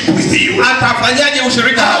fellowship with you? atafanyaje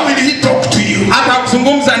ushirika? How will he talk to you?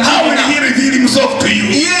 Atazungumza How will nini? he reveal himself to you?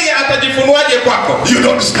 Yeye atajifunuaje kwako? You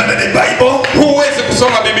don't study the Bible. Huwezi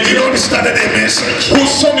kusoma You Biblia, don't study the message.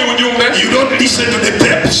 husomi ujumbe, You don't listen to the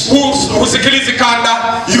tapes. husikilizi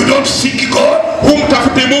kanda, You don't seek God.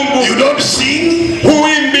 humtafuti Mungu.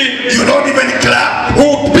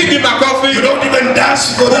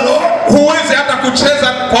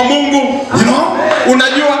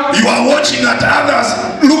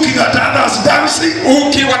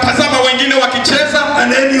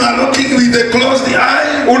 and then you are looking with a closed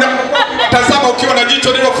eye. Unatazama ukiwa na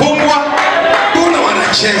jicho lililofungwa. Mbona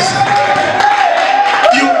wanacheza?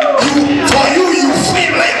 For you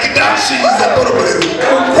feel like dancing is the problem.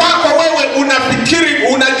 Kwako wewe unafikiri,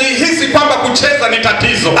 unajihisi kwamba kucheza ni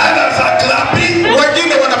tatizo. Others are clapping.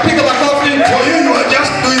 Wengine wanapiga makofi. For you are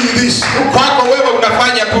just doing this. Kwako wewe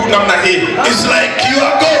unafanya tu namna hii. It's like you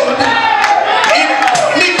are God.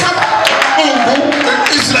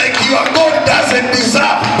 It's like your God doesn't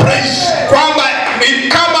deserve praise. Kwamba ni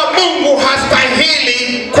kama Mungu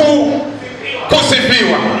hastahili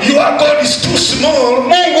kusifiwa. Your God is too small.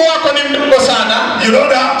 Mungu wako ni mdogo sana. You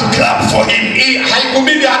don't have to clap for him.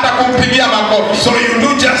 Haikubidi hata kumpigia makofi. So you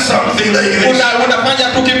do just something like this. Unafanya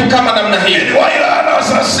tu kitu kama namna hii. While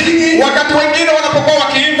others are singing, wakati wengine wanapokuwa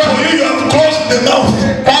wakiimba, for you have closed the mouth.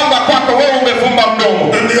 Kwamba kwako wewe umefumba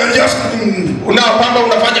mdomo. And you are just kwamba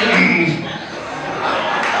unafanya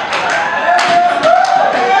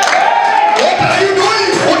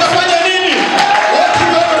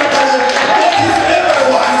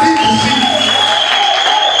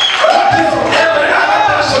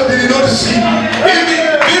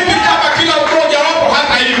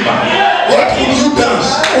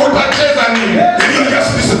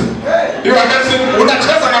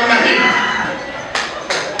unacheza namna hii.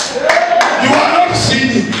 You are not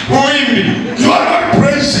singing. Huimbi. You are not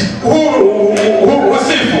praising.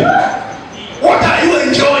 Usifu. What are you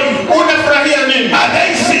enjoying? Unafurahia nini? Are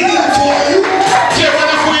they singing for you? Je,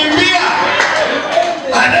 wanakuimbia?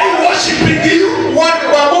 Are they worshiping you?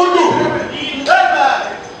 Waabudu.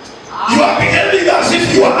 You are behaving as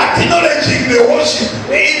if you are acknowledging the worship.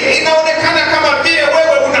 Inaonekana kama vile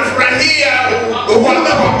wewe unafurahia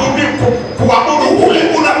kuabudu kule.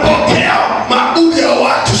 Unapokea maabudu ya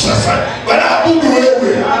watu sasa. Wanaabudu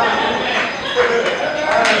wewe.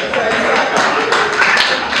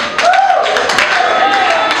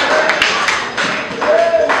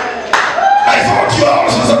 I thought you are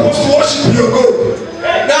also supposed to worship your God.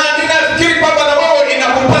 Na ninafikiri kwamba na wewe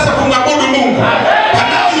inakupasa kumwabudu Mungu. But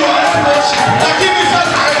now you are worshiping. Lakini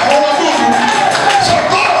sasa hauabudu. So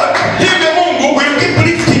God, hivi Mungu will keep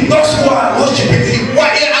lifting those who are worshiping him.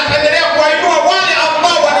 Ataendelea kuinua wale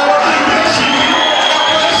ambao wanamwabudu.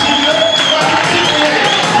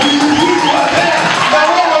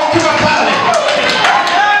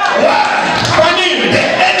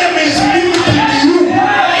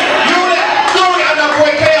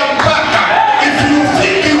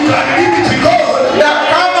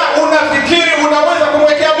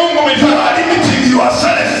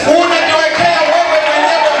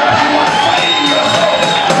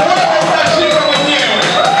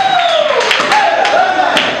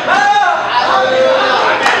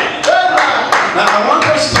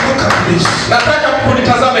 Nataka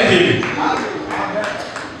kulitazame hili.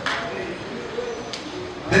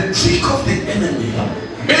 The trick of the enemy,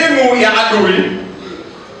 mbinu ya adui,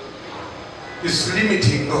 is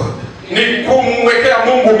limiting God. Ni kumwekea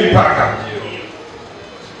Mungu mipaka.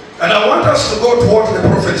 And I want us to go to what the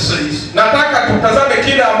prophet says. Nataka tutazame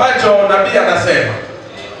kile ambacho nabii anasema.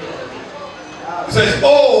 He says,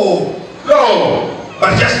 oh, no, but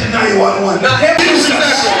just deny one. Na hebu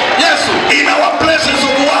Yesu in our places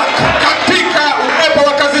of work, katika uwepo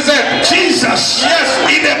wa kazi zetu. Jesus, yes,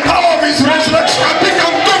 in the power of his resurrection, katika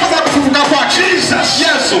nguvu za kufufuka kwake. Jesus,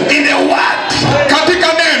 Yesu, in the word, katika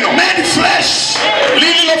neno made flesh,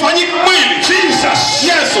 lililofanyika mwili. Jesus,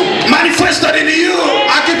 Yesu, manifested in you,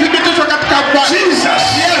 akithibitishwa katika kwake. Jesus,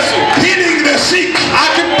 Yesu, healing the sick,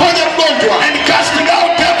 akiponya mgonjwa, and casting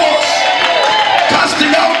out devils,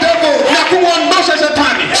 na kumwondosha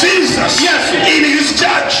shetani. Jesus, Yesu, in his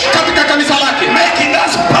church, katika kanisa lake, making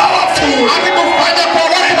us powerful, akitufanya kwa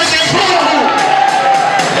watu wenye nguvu.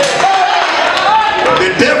 The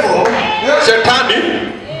devil, shetani,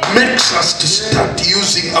 makes us to start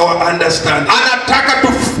using our understanding. Anataka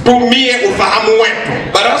tutumie ufahamu wetu.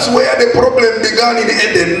 But that's where the problem began in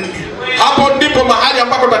Eden. Hapo ndipo mahali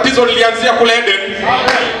ambapo tatizo lilianzia kule Eden.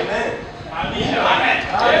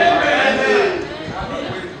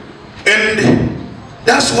 And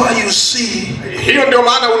that's why you see, hiyo ndio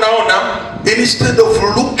maana unaona, instead of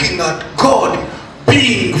looking at God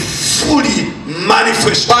being fully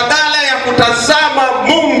manifest, badala ya kutazama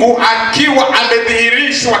Mungu akiwa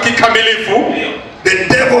amedhihirishwa kikamilifu, the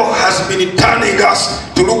devil has been turning us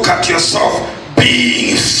to look at yourself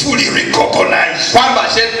being fully recognized. Kwamba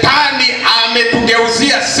shetani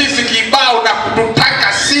ametugeuzia sisi kibao na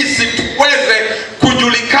kututaka sisi tuweze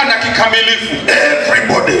kujulikana kikamilifu.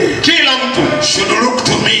 Everybody, kila mtu should look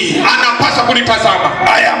to me. Anapaswa kunitazama.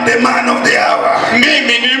 I am the man of the hour.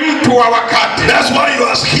 Mimi ni mtu wa wakati. That's why you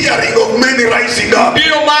are hearing of many rising up.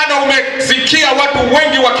 Ndio maana umesikia watu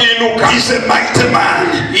wakiinuka. He's a mighty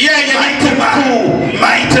man. Yeye ni Mighty mtu man. mkuu.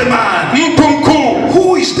 Mighty man. Mtu mkuu.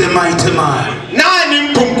 Who is the mighty man? Nani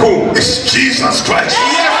mtu mkuu? It's Jesus Christ.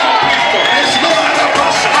 Yesu Kristo. There's no other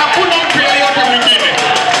person. Hakuna mtu yeyote mwingine.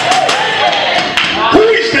 Who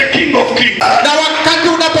is the King of Kings? Na wakati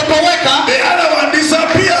unapotoweka, The other one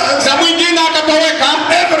disappears. na mwingine akatoweka,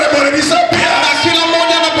 Everybody disappears. na kila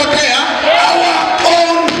mmoja anapotea, Our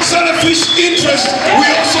own selfish interest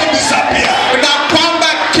will also disappear. na kwamba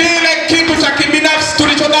kile kitu cha kibinafsi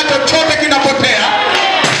tulichonacho chote kinapotea,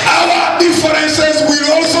 Our differences will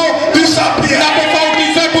also disappear. na tofauti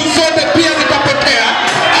zetu zote pia zitapotea,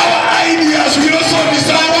 Our ideas will also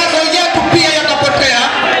disappear. mawazo yetu pia yatapotea,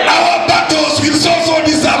 Our battles will also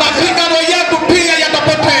disappear. mapigano yetu pia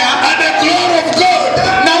yatapotea, And the glory of God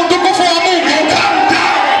na utukufu wa Mungu come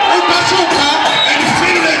down utashuka and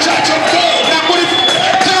fill the church of God. na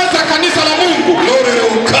kulijaza kanisa la Mungu. Glory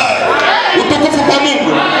to God. Utukufu kwa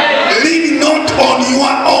Mungu. Lean not on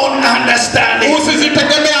your own understanding.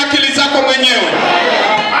 Usizitegemea akili zako mwenyewe.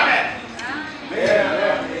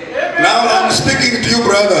 Now I'm speaking to you,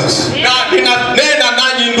 brothers. Na ninanena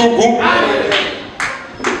nanyi ndugu,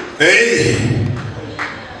 Hey,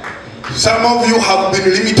 some of you have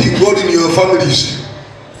been limiting God in your families.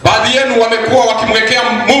 baadhi yenu wamekuwa wakimwekea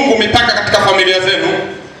Mungu mipaka katika familia zenu.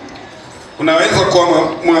 Unaweza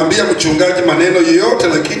kumwambia mchungaji maneno yoyote,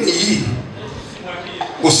 lakini hii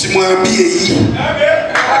usimwambie hii.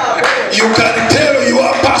 You can tell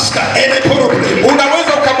your pastor any problem.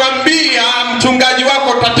 Unaweza ukamwambia mchungaji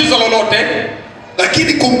wako tatizo lolote,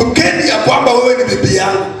 Lakini kumbukeni ya kwamba wewe ni bibi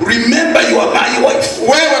yangu. Remember you are my wife.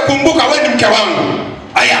 wewe kumbuka, wewe ni mke wangu,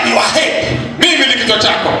 I am your head. mimi ni kichwa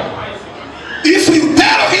chako. If you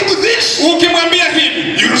tell him this, Ukimwambia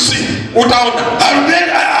hivi, you'll see. utaona.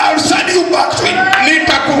 I'll send you back to him.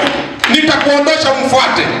 Nitakuondosha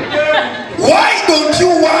umfuate. Why don't you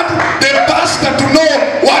want the pastor to know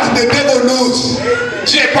what the devil knows?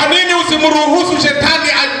 Je, kwa nini usimruhusu shetani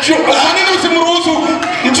ajue? Kwa nini usimruhusu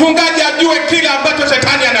mchungaji ajue kile ambacho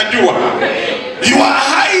shetani anajua? You are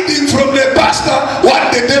hiding from the pastor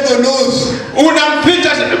what the devil knows. Unamficha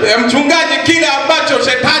mchungaji kile ambacho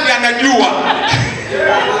shetani anajua.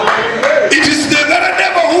 It is the very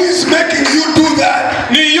devil who is making you do that.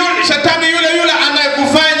 Ni yule shetani yule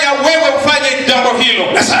anayekufanya wewe ufanye jambo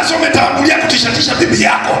hilo. Na sasa umetangulia kutishatisha bibi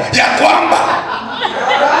yako ya kwamba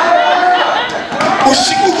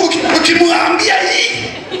ukimwambia hii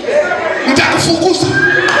nitakufukuza.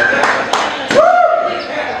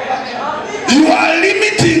 You are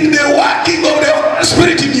limiting the working of the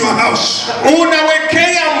spirit in your house.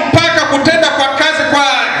 Unawekea mpaka kutenda kwa kazi kwa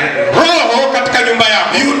roho katika nyumba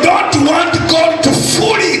yako. You don't want God to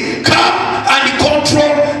fully come and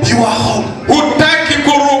control your home. Hutaki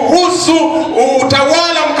kuruhusu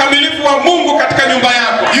utawala mkamilifu wa Mungu katika nyumba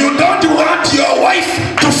yako. You don't want your wife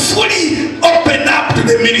to fully open up to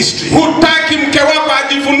the ministry. Hutaki mke wako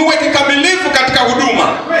ajifunue kikamilifu katika huduma.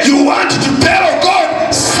 You want to tell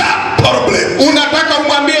God some problems. Unataka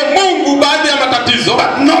umwambie Mungu baadhi ya matatizo,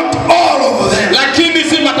 But not all of them. lakini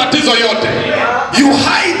si matatizo yote. You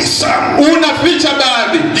hide some. Unaficha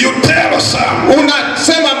baadhi. You tell some.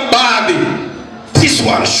 Unasema baadhi. This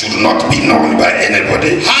one should not be known by anybody.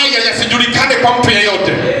 Haya yasijulikane kwa mtu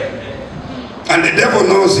yeyote. And the devil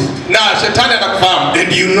knows it. Na shetani anakufahamu.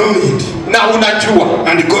 And you know it. Na unajua.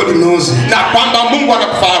 And God knows it. Na kwamba Mungu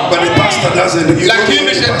anakufahamu. But the pastor doesn't. You don't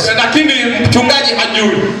know the pastor. Lakini mchungaji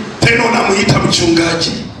hajui. Tena unamuita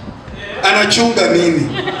mchungaji. Anachunga nini?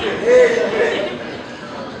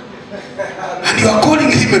 And you are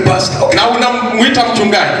calling him a pastor. Okay. Na unamuita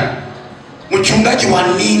mchungaji. Mchungaji wa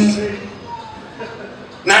nini?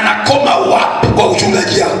 Na anakoma wapi kwa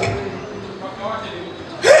uchungaji yake?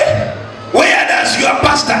 Hey, where does your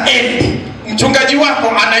pastor end? Mchungaji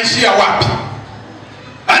wako anaishia wapi?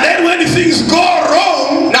 And then when things go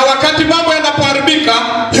wrong, na wakati mambo yanapoharibika,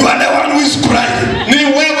 you are the one who is crying. Ni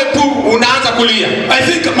wewe tu unaanza kulia. I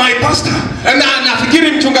think my pastor, na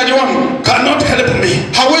nafikiri mchungaji wangu cannot help me.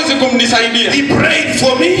 Hawezi kumnisaidia. He prayed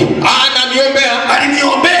for me.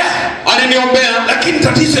 Aliniombea. Lakini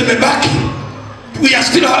tatizo imebaki. We are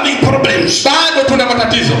still having problems. Bado tuna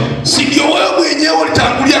matatizo. Si ndio wewe mwenyewe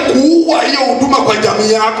ulitangulia kuua hiyo huduma kwa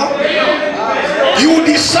jamii yako? You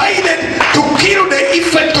decided to kill the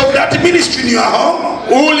effect of that ministry in your home.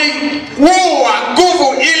 Uliua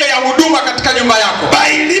nguvu ile ya huduma katika nyumba yako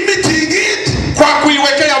by limiting it, kwa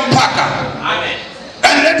kuiwekea mpaka. Amen.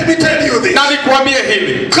 And let me tell you this. Na nikuambie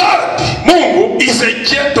hili. God, Mungu is a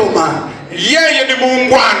gentleman. Yeye ni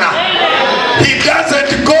muungwana. He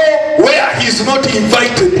doesn't go where he's not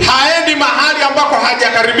invited. Haendi mahali ambako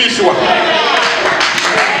hajakaribishwa.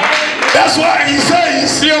 That's why he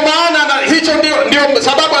says, sio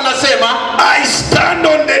sababu anasema I stand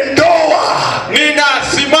on the door.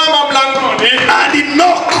 Ninasimama mlangoni And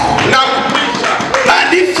knock. na kupisha.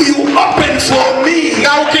 And if you open for me,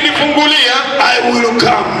 Na ukinifungulia I will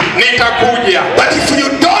come. nitakuja. But if you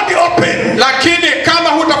don't open, Lakini kama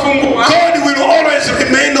hutafungua, God will always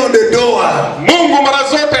remain on the door. Mungu mara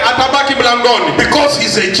zote atabaki mlangoni. Because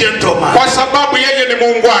he's a gentleman. Kwa sababu yeye ni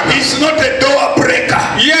muungwana. He's not a door breaker.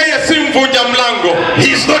 Yeye si mvunja mlango.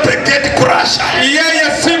 He's not a gate crusher. Yeye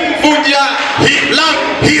si mvunja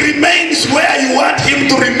lango. He remains where you want him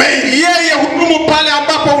to remain. Yeye hudumu pale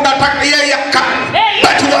ambapo unataka yeye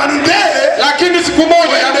But one day, lakini siku when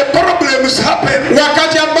moja the problems happen,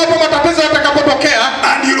 wakati ambapo matatizo yatakapotokea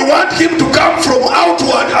and you want him to come from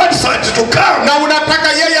outward, outside to come, na unataka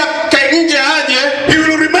yeye ake nje aje, he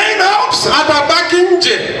will remain outside. atabaki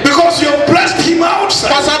nje. Because you have blessed him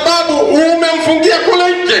outside. Kwa sababu umemfungia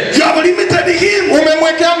kule nje. You have limited him.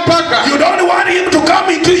 Umemwekea mpaka. You don't want him to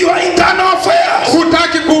come into your internal affairs.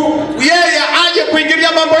 Hutaki yeye aje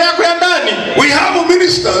kuingilia mambo yako ya ndani. We have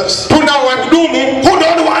ministers Tuna wahudumu who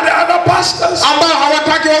don't want other pastors. ambao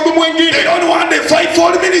hawataki wahudumu They wengine. don't want the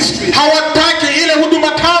fivefold ministry. Hawataki ile huduma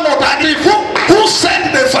tano takatifu. Who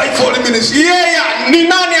sent the fivefold ministry? Yeye ni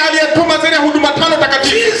nani aliyetuma zile huduma tano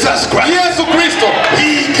takatifu? Jesus Christ. Yesu Kristo.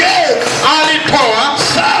 He gave Alitoa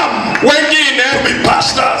some wengine to be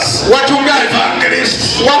pastors, wachungaji,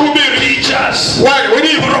 evangelists, wahubiri, preachers,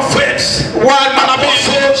 prophets,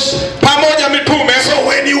 apostles, pamoja mitume. So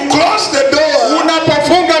when you close the door,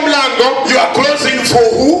 Unapofunga mlango, you are closing for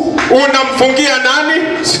who? unamfungia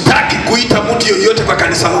nani? Sitaki kuita mtu yoyote kwa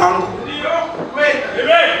kanisa langu.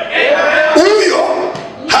 Huyo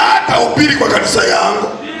hata ubiri kwa kanisa yangu.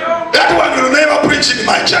 That one will never preach in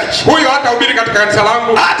my church. Huyo hatahubiri katika kanisa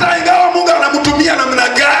langu. Hata ingawa Mungu anamtumia namna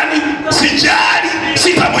gani, sijali,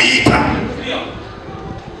 sitamuita.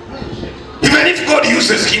 Even if God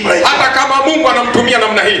uses him like Hata kama Mungu anamtumia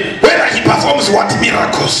namna hii, whether he performs what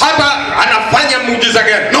miracles, hata anafanya muujiza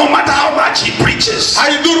gani, no matter how much he preaches,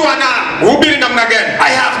 haidhuru anahubiri namna gani, I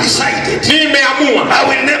have decided nimeamua I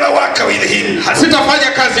will never work with him.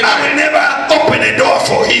 sitafanya kazi I naye, will never open a door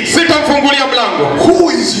for him. sitamfungulia mlango. Who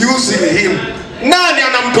is using him? Nani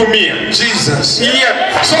anamtumia? Jesus.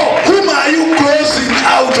 Yeah. So whom are you closing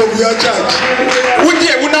out of your church?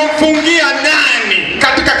 Uje unamfungia nani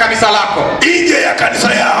katika kanisa lako? Nje ya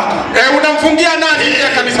kanisa yako. Unamfungia nani nje ya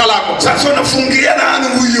kanisa lako? Sasa unafungia nani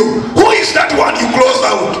huyo? Who is that one you close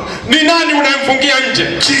out? Ni nani unayemfungia nje?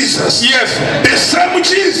 Jesus. Yes. The same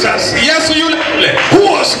Jesus. Yesu yule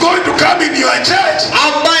who was going to come in your church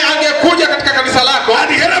ambaye angekuja katika kanisa lako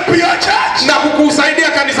and help your church. na kukusaidia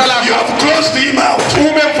kanisa lako. You have closed him out.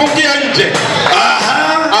 Umemfungia nje.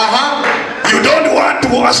 You don't want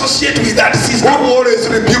to associate with that sister who always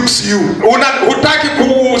rebukes you. Hutaki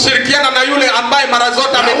kushirikiana na yule ambaye mara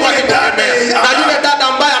zote amekuwa akikukemea. Na yule dada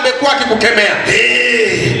ambaye amekuwa akikukemea.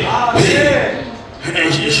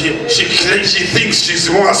 She thinks she's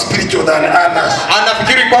more spiritual than others.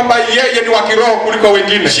 Anafikiri kwamba yeye ni wa kiroho kuliko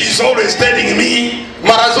wengine. She's always telling me,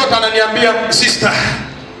 mara zote ananiambia, sister,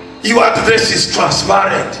 your dress is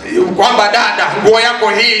transparent. Kwamba dada, nguo yako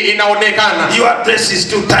hii inaonekana. Your dress is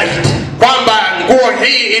too tight. Kwamba nguo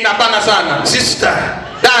hii inabana sana. Sister,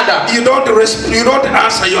 dada, you don't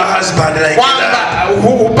answer your husband like that.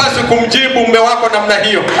 Hupaswi kumjibu mume wako namna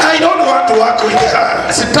hiyo. I don't want to work with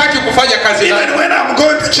her. Sitaki kufanya kazi naye. Even when I'm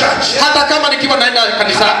going to church, hata kama nikiwa naenda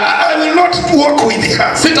kanisani, I will not walk with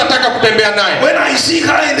her. Sitataka kutembea naye. When I see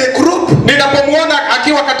her in the group, ninapomuona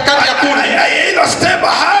akiwa katikati ya kundi, I either step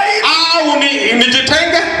behind au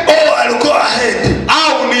nijitenge, or I'll go ahead.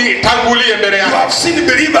 au nitangulie mbele yake. You have seen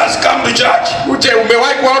believers come to church. Uje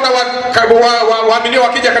umewahi kuona waaminio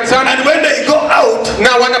wakija kanisani, and when they go out,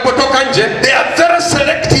 na wanapotoka nje, they are very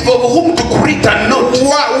selective of whom to greet and not.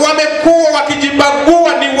 Wamekuwa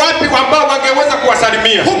wakijibagua ni wapi ambao wangeweza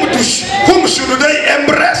kuwasalimia. Whom should they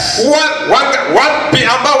embrace? Wapi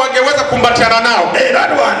ambao wangeweza kumbatiana nao. Hey,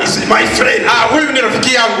 that one is my friend. Huyu ni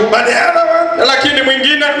rafiki yangu. But the other one, lakini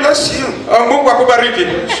mwingine, bless you. Mungu akubariki.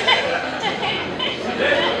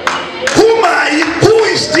 Who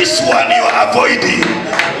is this one you are avoiding?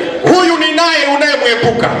 Huyu ni naye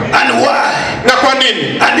unayemwepuka. And why? Na kwa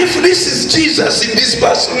nini? And if this is Jesus in this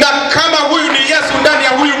person, na kama huyu ni Yesu ndani ya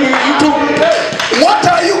huyu mtu, what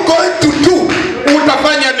are you going to do?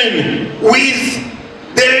 Utafanya nini with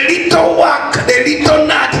the little work, the little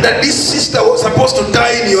knot that this sister was supposed to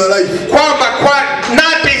tie in your life? Kwamba kwa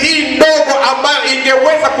nati hii ndogo ambayo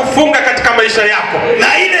ingeweza kufunga katika maisha yako.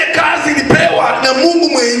 Na ile kazi ilipewa na Mungu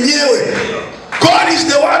mwenyewe. God is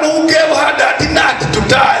the one who gave her that knot to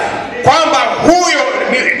tie. Kwamba huyo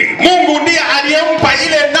Mungu ndiye aliyempa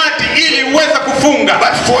ile nati ili uweze kufunga. kumfunga.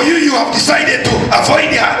 But for you, you have decided to avoid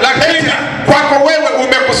her. Lakini kwako wewe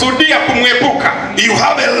umekusudia kumwepuka. You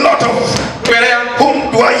have a lot of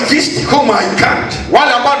whom do I visit, whom I can't.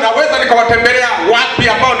 Wale ambao naweza nikawatembelea, wapi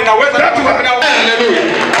ambao ninaweza nikawatembelea. Hallelujah.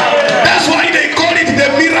 That's why they call it the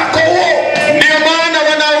miracle war. Ndio maana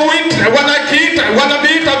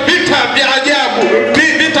wanaviita vita vya ajabu,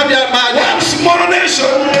 vita vya maajabu. One small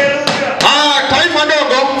nation, taifa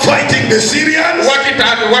dogo, fighting the Syrians,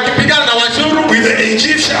 wakipigana na Washuru, with the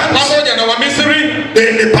Egyptians, pamoja na Wamisri,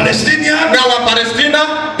 the Palestinians, na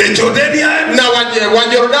Wapalestina, the Jordanians, na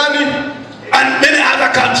Wajordani, and many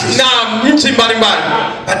other countries. na nchi mbalimbali.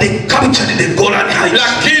 But they captured the Golan Heights.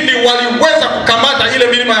 Lakini waliweza kukamata ile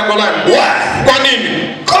milima ya Golan. Why? Kwa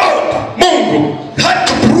nini? God, Mungu had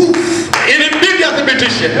to prove, ilibidi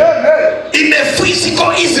athibitishe in the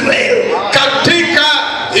physical Israel, katika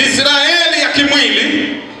Israeli ya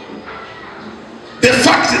kimwili, the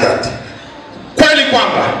fact that kweli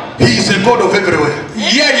kwamba He is a God of everywhere.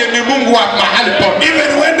 yeye ni Mungu wa mahali pote.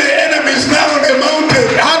 Even when the enemy is now on the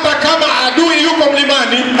mountain, Hata kama adui yuko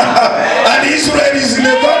mlimani and Israel is in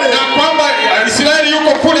the valley, na kwamba Israeli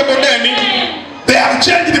yuko kule bondeni, they have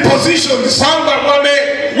changed the positions. kwamba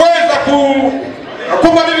wameweza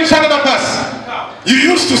kubadilishana nafasi.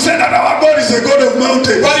 You used to say that our God is a God of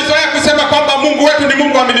mountains. Walizoea kusema kwamba Mungu wetu ni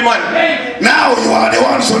Mungu wa milimani. Now you are the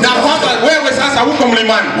ones on the Na kwamba mountain. wewe sasa huko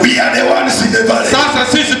mlimani. We are the ones in the valley. Sasa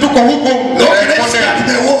sisi tuko huku Okay, let's start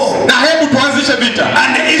bondeni. the war. Na hebu tuanzishe vita.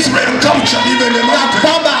 And Israel captured even the Na mountain.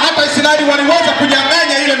 kwamba hata Israeli waliweza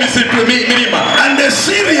kunyang'anya ile milima. And the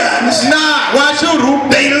Syrians, Na Waashuru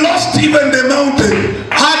they lost even the mountain.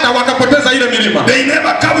 hata wakapoteza ile milima. They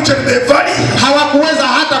never captured the valley. Hawakuweza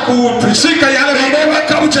hata kushika yale They mabonde. never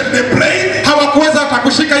captured the plain. Hawakuweza hata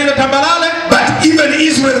kushika ile tambarare. But even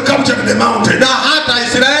Israel captured the mountain. Na hata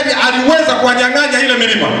Israeli aliweza kuwanyang'anya ile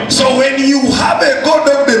milima. So when you have a God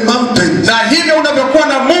of the mountains, Na hivyo unavyokuwa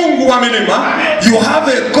na Mungu wa milima, you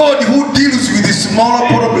have a God who deals with the smaller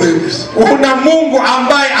problems. una Mungu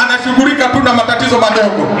ambaye anashughulika tu na matatizo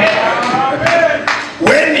madogo.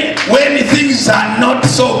 When things are not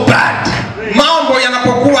so bad, Mambo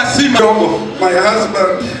yanapokuwa si madogo. my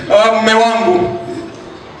husband, Mume wangu,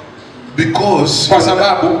 because kwa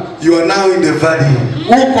sababu you are now in the valley,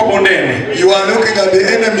 uko bondeni, you are looking at the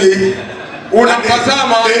enemy.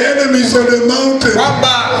 unamtazama The enemy is on the mountain. kwamba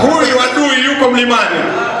huyu adui yuko mlimani.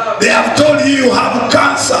 They have told you you have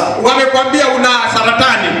cancer. Wamekwambia una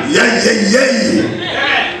saratani, Yeah.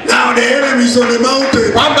 Now the enemy is on the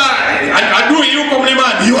mountain. kwamba adui yuko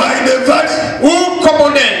mlimani, You are in the valley. uko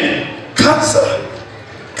bondeni. Cancer.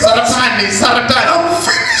 Saratani. I'm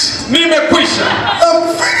finished. Nimekwisha.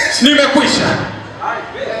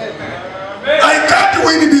 I can't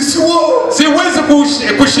win this war. Siwezi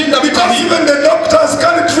kushinda vita Because hii, even the doctors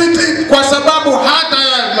can't treat it. kwa sababu hata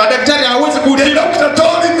madaktari hawezi The kutibu. doctor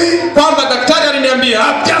told me, Kwamba daktari aliniambia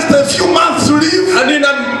just a few months to live. nina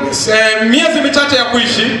miezi michache ya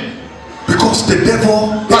kuishi, Because the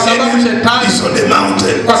devil, the kwa sababu enemy, shetani, is on the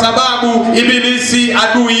mountain. kwa sababu ibilisi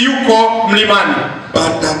adui yuko mlimani.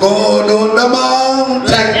 But the God on the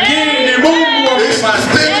mountain, Lakini Mungu wa is mlimani,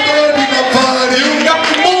 still God in the valley.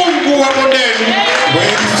 yungapi Mungu wa bondeni.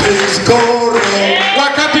 When things go wrong,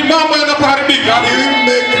 Wakati mambo yanapoharibika, He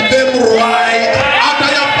make them right.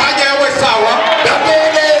 atayafanya yawe sawa. The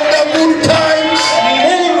God of the good times,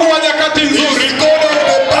 Mungu wa nyakati nzuri is God of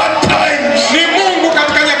the bad times. ni Mungu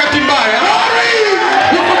katika nyakati mbaya.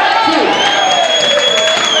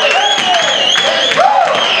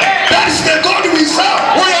 That's the God we serve.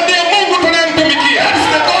 Huyo ndiye Mungu tunayemtumikia. That's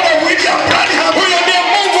the God of William Branham. Huyo ndiye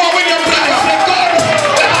Mungu wa William That's Branham. the God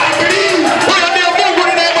that I believe. Huyo ndiye Mungu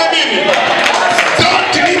ninayemwamini.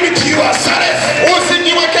 Don't limit yourself.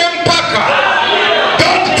 Usijiwekee mpaka.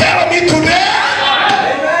 Don't tell me today.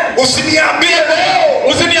 Usiniambie leo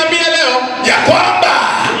Usiniambie leo ya kwamba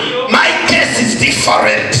my case is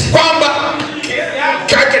different. kwamba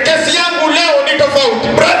kesi yangu leo ni tofauti.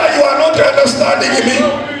 Brother, you are not understanding me.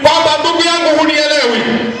 Kwamba ndugu yangu hunielewi.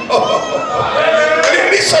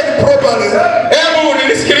 Listen properly. Hebu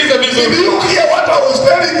nisikilize Did vizuri. you hear what I was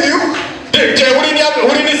telling you? Je,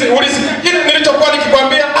 ulisikia nilichokuwa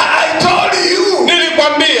nikikwambia? I told you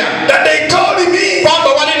Nilikwambia that they told me kwamba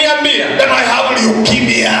waliniambia that I have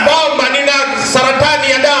leukemia. kwamba nina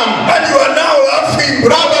saratani ya damu. And you are now laughing,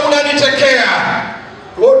 Baba, brother. unanichekea.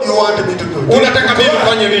 What do you want me to do? Unataka mimi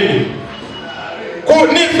nifanye nini?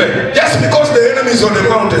 Nife Just because the enemy is on the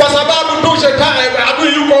mountain. kwa sababu tu shetani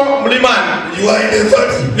adui yuko mlimani, You are in the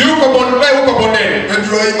valley. yuko bondeni, And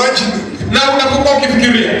you are imagining. na unapokuwa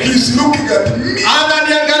ukifikiria He's looking at me.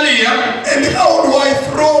 ananiangalia And how do I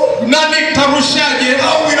throw? na nitarushaje,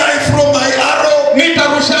 How will I throw my arrow?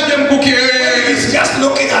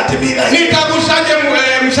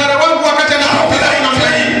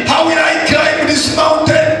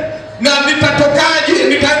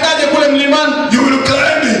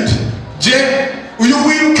 You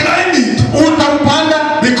will climb it. Utaupanda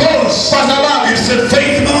Because kwa sababu it's a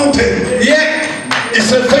faith mountain.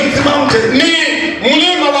 It's a faith mountain. ni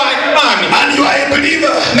mlima wa imani, And you are a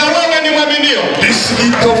believer. na wewe ni mwaminio. This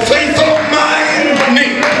little faith of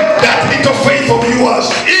mine, that little faith of yours,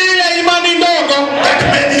 Ile imani ndogo that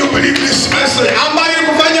made you believe this message. ambayo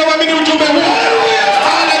kufanya uamini ujumbe huu.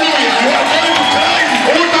 Haleluya. You are going to climb.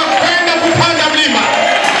 Utakwenda kupanda mlima.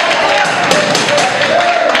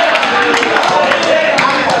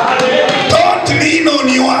 Don't lean on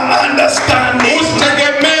your understanding.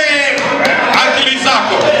 Usitegemee akili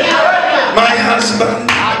zako. My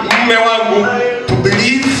husband, Mume wangu, to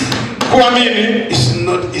believe kuamini is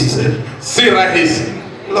not easy. si rahisi.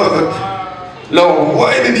 Lord,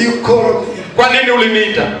 why did you call me Kwa nini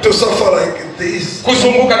uliniita to suffer like this?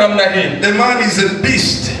 kusumbuka namna hii? The man is a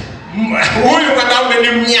beast. Huyu mwanaume ni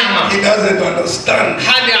mnyama. He doesn't understand.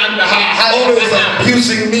 Always Hafahamu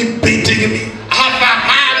abusing me, beating me.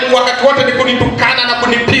 wakati wote ni kunitukana na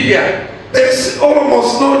kunipiga. There's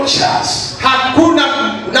almost no chance Hakuna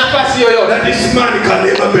nafasi that yoyote this man can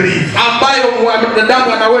ever believe. ambayo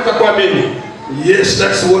mwanadamu anaweza kuamini. Yes,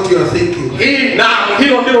 that's what you are thinking.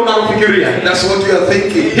 Hilo ndilo unalofikiria. That's what you are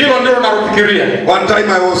thinking. Hilo ndilo unalofikiria. One time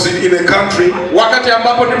I was in a country. Wakati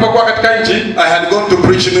ambapo nilipokuwa katika nchi, I had gone to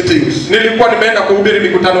preach meetings. nilikuwa nimeenda kuhubiri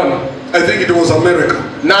mikutanoni. I think it was America.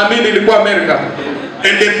 Naamini ilikuwa Amerika.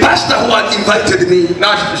 And the pastor who had invited me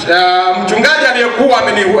Na mchungaji aliyekuwa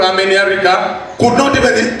amenialika could not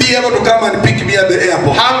even be able to come and pick me at the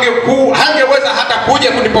airport. hangeweza hata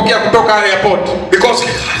kuja kunipokea kutoka airport, Because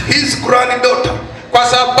his granddaughter kwa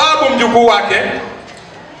sababu mjukuu wake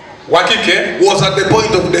wa kike was at the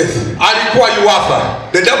point of death. alikuwa yuafa.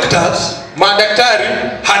 The doctors Madaktari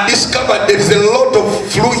had discovered there is a lot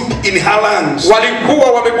of fluid in her lungs.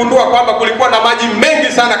 walikuwa wamegundua kwamba kulikuwa na maji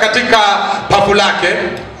mengi sana katika pafu lake,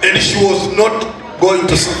 And she was not going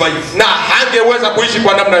to survive. na hangeweza kuishi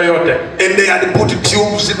kwa namna yoyote. And they had put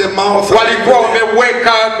tubes in the mouth. Walikuwa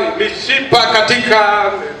wameweka mishipa katika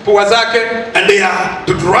pua zake, And they had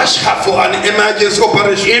to rush her for an emergency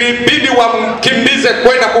operation. ilibidi wamkimbize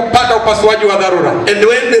kwenda kupata upasuaji wa dharura. And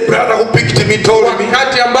when the brother who picked me told me,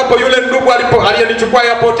 Wakati ambapo yule ndugu aliyenichukua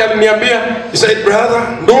airport aliniambia, he said, brother,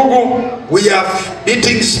 ndugu, we have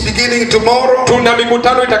meetings beginning tomorrow, tuna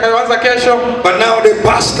mikutano itakayoanza kesho, but now the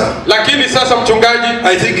pastor, lakini sasa mchungaji,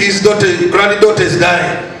 I think his granddaughter is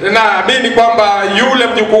dying. naamini kwamba yule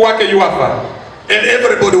mjukuu wake yuafa. And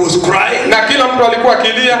everybody was crying. Na kila mtu alikuwa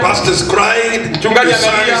akilia. Pastor's crying. Mchungaji The son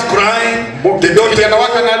analia. is crying. The daughter, Kijana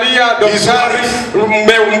wake analia, daktari,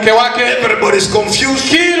 mke wake. everybody is confused.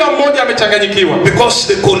 Kila mmoja amechanganyikiwa.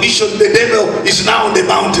 Because the condition, the devil is now on the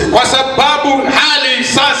mountain. Kwa sababu hali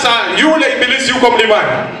sasa yule ibilisi yuko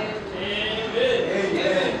mlimani.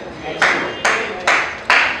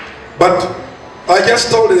 But I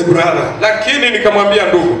just told the brother, Lakini nikamwambia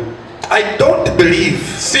ndugu, I don't believe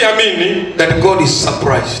siamini that God is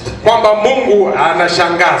surprised. kwamba Mungu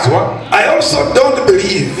anashangazwa, I also don't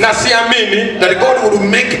believe na siamini that God would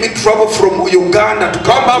make me travel from Uganda to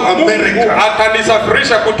come kwamba to Mungu America.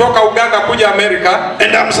 atanisafirisha kutoka Uganda kuja Amerika,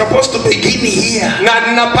 And I'm supposed to begin here. na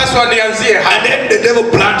ninapaswa nianzie hapa, And then the devil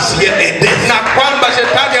plants here a death. na kwamba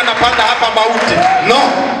shetani anapanda hapa mauti. No.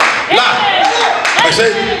 La, I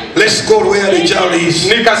said, let's go where the child is.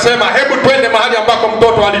 nikasema hebu twende mahali ambako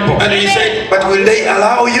mtoto alipo. And he said, but will they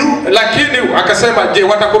allow you? Lakini akasema, je,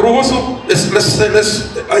 watakuruhusu? I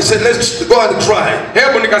said, let's go and try.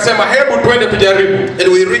 Hebu nikasema hebu twende tujaribu. And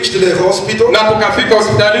we reached the hospital. Na tukafika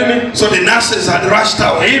hospitalini. So the nurses had rushed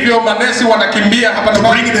out Hivyo manesi wanakimbia hapa to na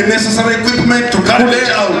bring the necessary equipment to carry the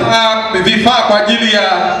child. vifaa kwa ajili ya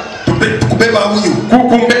Kubeba huyu.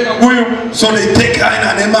 kumbeba huyu. So they take her in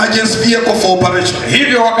an emergency vehicle for operation.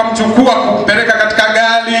 Hivyo wakamchukua kumpeleka katika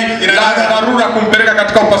gari la dharura kumpeleka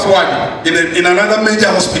katika upasuaji In another major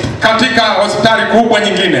hospital. katika hospitali kubwa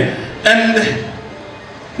nyingine. And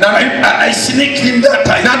I sneaked in that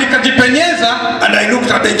time. Na nikajipenyeza And I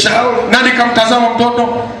looked at the child. na nikamtazama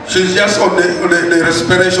mtoto. She's just on the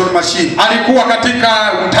respiration machine. Alikuwa katika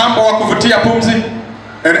mtambo wa kuvutia pumzi.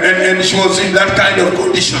 And she was in that kind of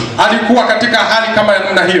condition. Alikuwa katika hali kama ya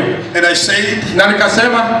namna hiyo. And I said, Na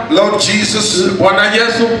nikasema, Lord Jesus, Bwana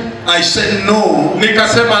Yesu, I said no.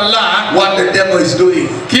 nikasema la, What the devil is doing.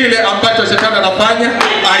 kile ambacho shetani anafanya.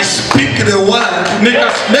 I speak the word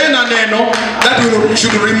Nikanena neno that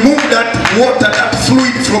should remove that water, that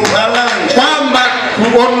fluid from her lungs. kwamba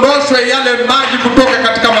kuondoshwe yale maji kutoka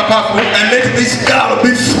katika mapafu, And let this girl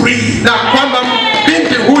be free. na kwamba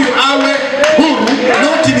binti huyu awe huru,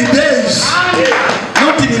 Not in days.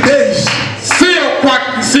 Not in days. sio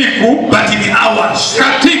kwa siku, But in hours.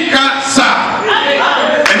 katika saa.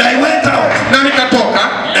 And I went out.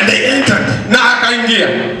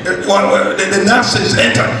 the nurses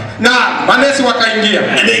entered. Na manesi wakaingia.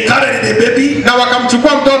 And they carried the baby. Na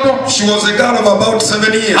wakamchukua mtoto. She was a girl of about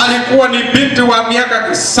 7 years. Alikuwa ni binti wa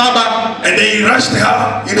miaka 7. And they rushed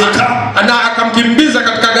her in a car. Na akamkimbiza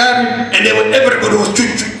katika gari. And everybody was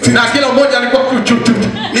na kila mmoja alikuwa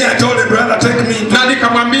me, I told the brother, take me na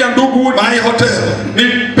nikamwambia ndugu, my hotel,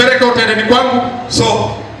 nipeleke hotelini kwangu.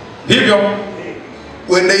 So hivyo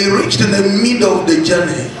when they reached in the middle of the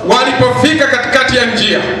journey, walipofika katikati ya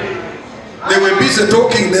njia, they were busy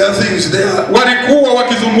talking their things there. Walikuwa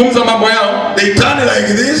wakizungumza mambo yao. They turned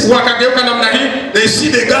like this. Wakageuka namna hii. They see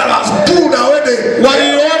the girl has pulled away the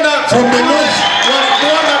waliona from the nose.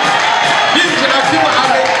 Waliona binti akiwa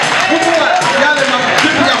amefungua yale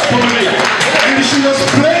mapigo ya familia. And she was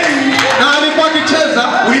playing. Na alikuwa akicheza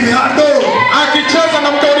with her doll. Akicheza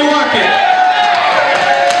na mdoli wake.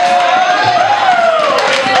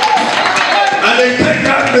 And they take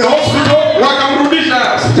her to the hospital. Wakamrudisha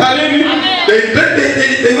hospitalini.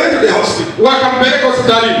 They went to the hospital. Wakampeleka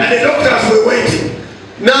hospitalini. And the doctors were waiting.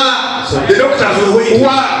 Na the doctors were waiting.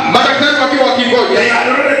 Madaktari wakiwa wakingoja. They had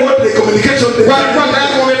already got the communication. Walikuwa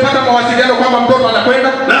tayari wamepata mawasiliano kwamba mtoto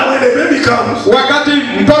anakwenda. Now when the baby comes, wakati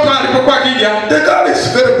mtoto alipokuwa akija, the girl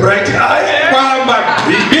is very bright eyed. Kwamba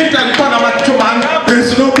binti alikuwa na macho mangi.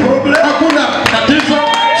 There's no problem. Hakuna tatizo.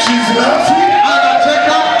 She's laughing.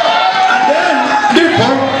 Anacheka. And then ndipo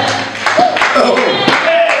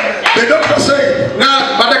the doctor said, na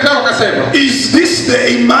madaktari wakasema, is this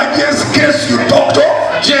the emergency case you talked of?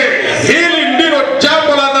 Je, hili ndilo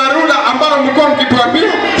jambo la dharura ambalo mlikuwa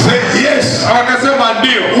mkituambia? Said yes. Wakasema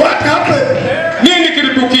ndio. What happened? Nini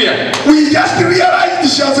kilitukia? We just realized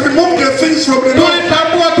she has removed the things from the door.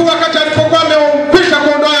 Tulitambua tu wakati alipokuwa amekwisha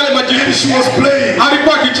kuondoa yale majini. She was playing.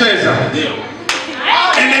 Alikuwa akicheza.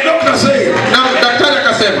 And the doctor said, na daktari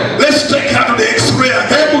akasema, let's take her to the X-ray.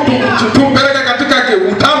 Hebu tumpeleke katika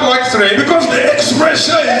mtambo wa X-ray. Because the X-ray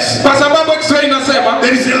says, kwa sababu X-ray inasema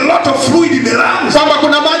there is a lot of fluid in the lungs. Kwamba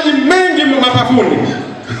kuna maji mengi mapafuni.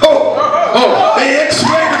 They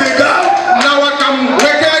X-rayed the girl. Na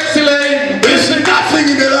wakamwekea X-ray. There is nothing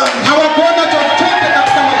in the lungs. Hawakuona chochote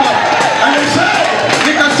katika mapafu. And they said,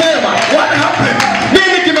 nikasema, what happened?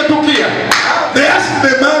 Nini kimetukia? They asked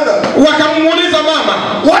the mother. Wakamuuliza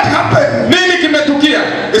mama, what happened? Nini kimetukia?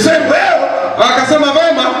 He said, well, wakasema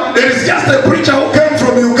vema, there is just a preacher who came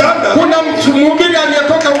from Uganda. Kuna mhubiri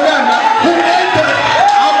aliyetoka Uganda who entered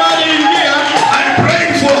aliingia and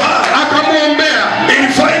prayed for her. Akamuombea in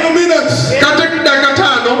 5 minutes. Katika dakika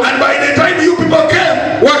 5. And by the time you people came,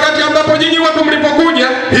 wakati ambapo nyinyi watu mlipokuja,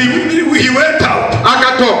 he went out.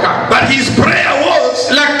 Akatoka. But his prayer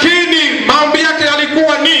was, lakini maombi yake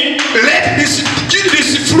yalikuwa ni, let this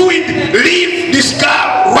fluid leave this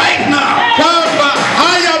girl right now. Kwamba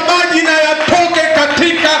haya maji na yatoke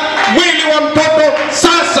katika mwili wa mtoto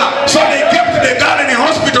sasa. So they kept the girl in the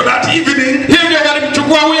hospital that evening. Hivyo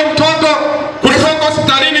walimchukua huyo mtoto kutoka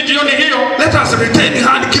hospitalini jioni hiyo. Let us retain her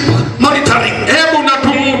and keep monitoring. Hebu na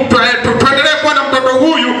tuendelee kuwa na mtoto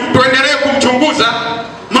huyu, tuendelee kumchunguza.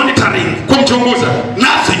 Monitoring. Kumchunguza.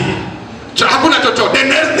 Nothing. Hakuna chochote.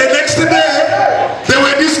 The next day they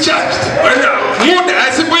were discharged. Muda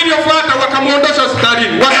siku iliyofuata wakamuondosha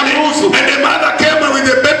hospitalini, wakamruhusu. And the mother came with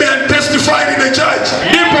the baby and testified in the church.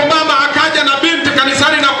 Ndipo mama akaja na binti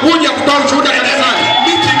kanisani na kuja kutoa ushuhuda kanisani.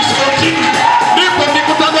 Meetings continued. Ndipo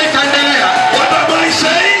mikutano ikaendelea. What am I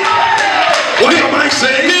saying? What am I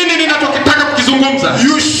saying? Nini ninachotaka kukizungumza?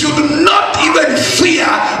 You should not even fear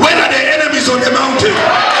whether the enemy is on the mountain.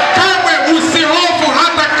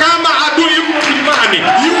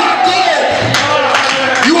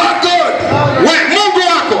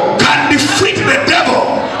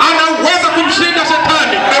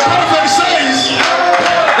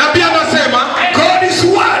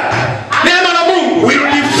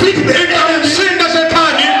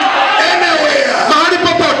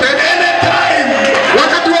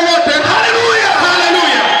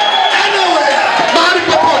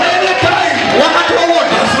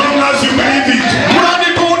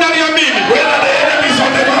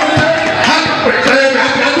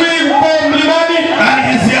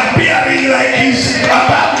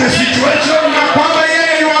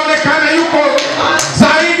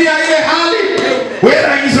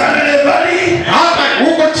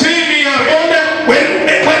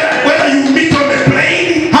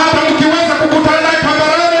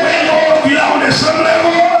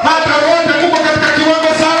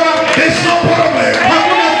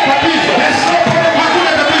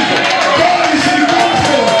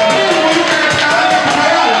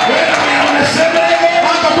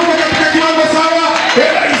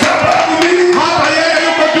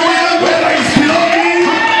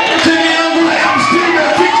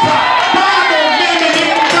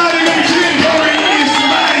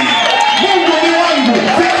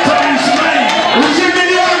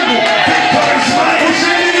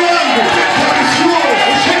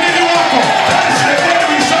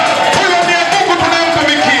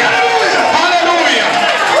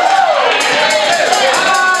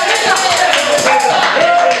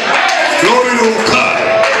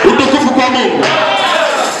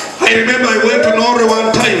 I remember I went to Norway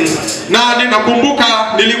one time. Na ninakumbuka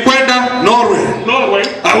nilikwenda Norway.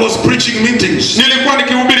 I was preaching meetings. Nilikuwa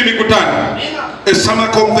nikihubiri mikutano. A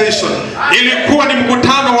summer convention. Ilikuwa ni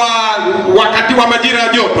mkutano wa wakati wa majira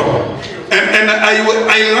ya joto. And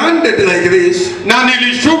I landed like this. Na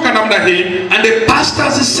nilishuka namna hii. And the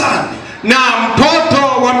pastor's son, na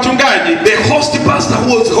mtoto wa mchungaji, the host pastor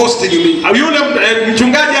who was hosting me, yule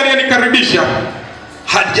mchungaji aliyenikaribisha,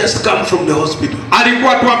 had just come from the hospital.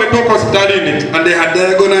 Alikuwa tu ametoka hospitalini. And they had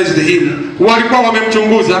diagnosed him. Walikuwa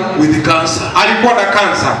wamemchunguza with cancer. Alikuwa na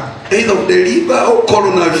kansa. Either of the liver or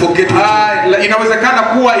colon, I forget. Inawezekana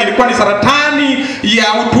kuwa ilikuwa ni saratani ya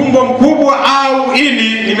utumbo mkubwa au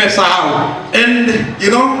ini, nimesahau. And you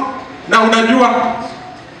know, na unajua,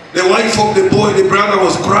 the wife of the boy, the brother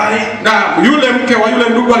was crying. Na yule mke wa yule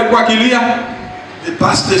ndugu alikuwa akilia. The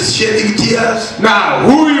pastor is shedding tears. Na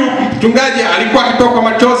huyu mchungaji alikuwa akitoka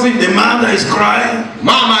machozi. The mother is crying.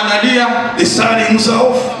 Mama analia. The son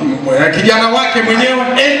himself, kijana wake mwenyewe,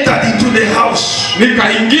 entered into the house.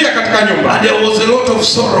 Nikaingia katika nyumba. And there was a lot of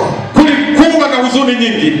sorrow. Kulikuwa na huzuni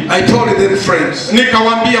nyingi. I told them, friends,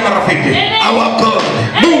 nikawaambia marafiki, our God,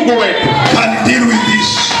 Mungu wetu, can deal with this.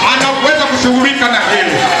 Anaweza kushughulika na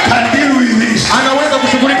hili. Can deal with this. Anaweza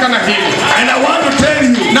kushughulika na hili. And I want to tell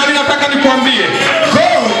you, na ninataka nikwambie,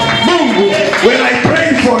 God, Mungu, when I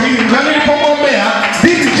prayed for him, na nilipomwombea,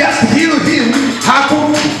 didn't just heal him,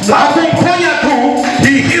 hakumponya tu,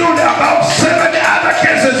 he healed about 7 other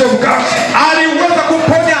cases of cancer. Aliweza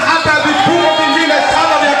kuponya hata vipimo vingine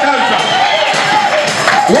 7 vya kansa.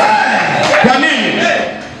 Why? Kwa nini?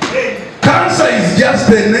 Cancer is just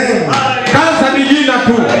a name. Kansa ni jina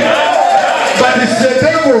tu. But it's the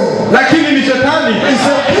devil. Lakini ni shetani. It's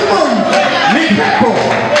a demon. Ni pepo.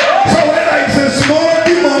 So whether it's a small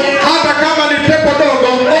demon, hata kama ni pepo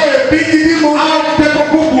dogo, or a big demon, au pepo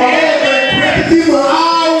kubwa, or a great demon,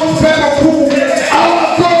 au pepo kubwa,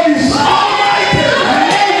 our God is almighty.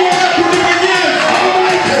 Mungu wetu ni mwenyezi.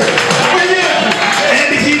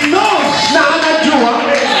 And he knows Na anajua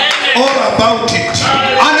all about it.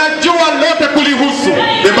 Anajua lote kulihusu.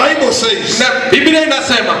 The Bible says, Na Biblia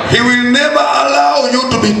inasema, he will never allow you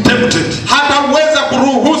to be tempted hataweza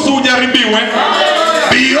kuruhusu ujaribiwe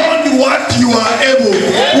beyond what you are able.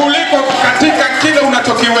 kuliko katika kile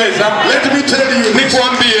unachokiweza. Let me tell you this,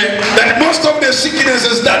 Nikwambie that most of the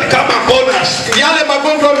sicknesses that come upon us, yale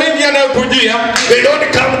magonjwa mengi yanayotujia, they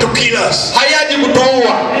don't come to kill us. hayaji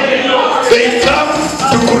kutuua. They come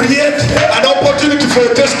to create an opportunity for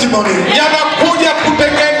a testimony. Yanakuja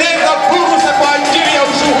kutengeneza fursa kwa ajili ya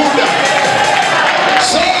ushuhuda.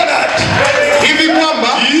 So that Hivi kwamba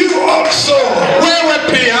you also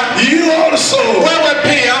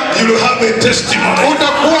you will have a testimony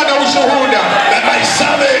utakuwa na ushuhuda that I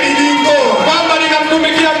serve a living God. kwamba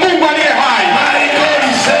ninamtumikia Mungu aliye hai. My God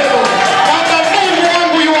is able. Kwamba Mungu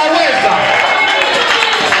wangu yuwaweza.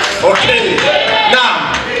 Okay.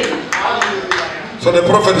 Naam. So the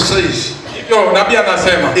prophet says, Hivyo nabii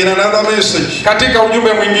anasema in another message, katika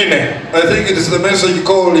ujumbe mwingine, I think it is the message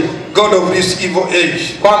called God of this evil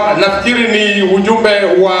age. kwa nafikiri ni ujumbe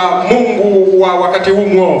wa Mungu wa wakati huu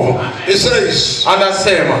mwovu. It says,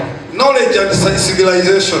 Anasema knowledge and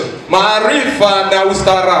civilization maarifa na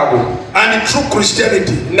ustaarabu and true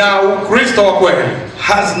Christianity na Ukristo wa kweli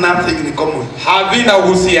has nothing in common. havina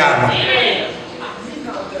uhusiano.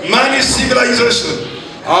 Man is civilization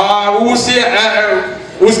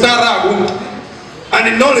Ustaarabu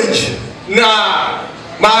and knowledge, na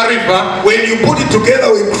maarifa, when you put it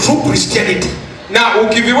together with true Christianity, na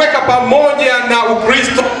ukiviweka pamoja na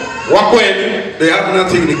Ukristo wa kweli, they have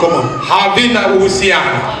nothing in common. havina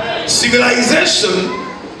uhusiano. Civilization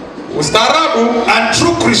Ustaarabu and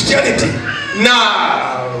true Christianity na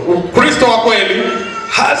Ukristo wa kweli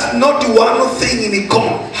has not one thing in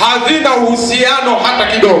common. havina uhusiano hata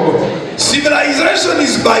kidogo. Civilization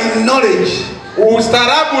is by knowledge.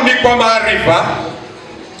 Ustaarabu ni kwa maarifa.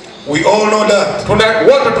 We all know that.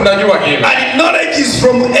 Wote tunajua hilo. And knowledge is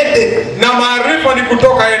from Eden. Na maarifa ni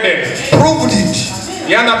kutoka Eden. Proved it.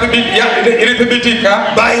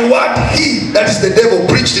 Ilithibitika by what he, that is the devil,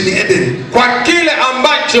 preached in Eden. Kwa kile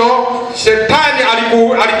ambacho shetani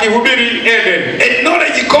alikihubiri Eden. And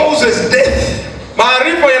knowledge causes death.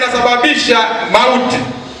 Maarifa yanasababisha mauti.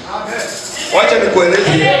 Wacha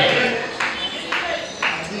nikueleze.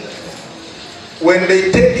 When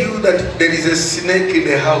they tell you that there is a snake in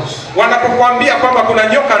the house, wanapokuambia kwamba kuna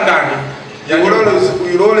nyoka ndani,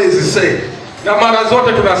 you always say, na mara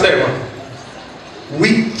zote tunasema,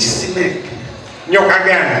 which snake? Nyoka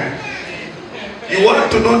gani? You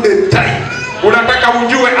want to know the type. Unataka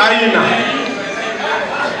ujue aina.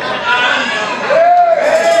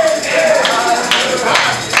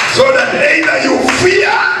 So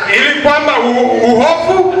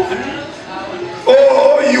uhofu,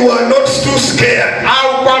 or you are not too scared.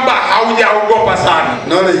 au kwamba haujaogopa sana.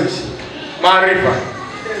 Knowledge. Maarifa.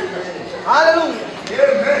 Hallelujah.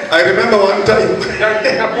 I remember one time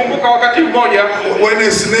Nakumbuka wakati mmoja when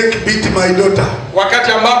a snake beat my daughter,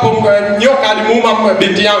 wakati ambapo nyoka alimuuma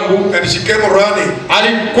binti yangu, and she came running.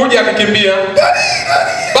 alikuja akikimbia,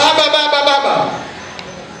 baba,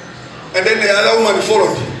 And then the other woman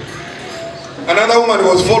followed. Another woman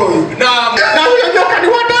was following. na huyo nyoka ni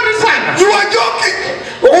hatari sana. You are joking.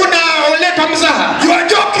 Unaleta mzaha. You are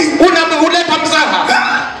joking. Unaleta mzaha.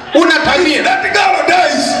 Unatania. That girl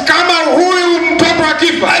dies. Kama huyu mtoto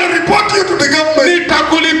akifa, I will report you to the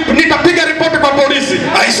government. Nitapiga ripoti kwa polisi.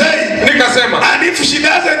 I say. Nikasema, And if she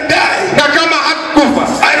doesn't die, na kama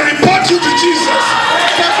hakufa, I will report you to Jesus.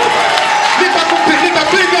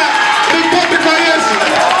 Nitapiga ripoti kwa Yesu.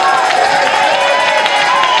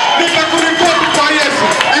 Nitakuripoti kwa Yesu.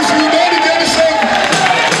 If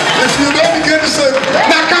you don't get saved,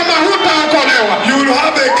 Na kama hutaokolewa, you will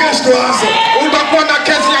have a case to answer. utakuwa na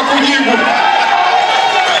kesi ya kujibu.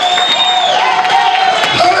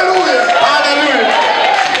 Hallelujah. Hallelujah.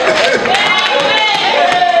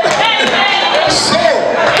 So,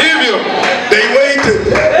 Hivyo they waited.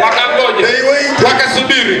 wakangoja, They waited.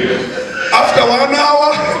 wakasubiri. After 1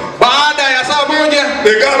 hour, Baada ya saa moja,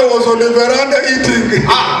 the girl was on the veranda eating.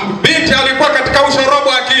 binti alikuwa katika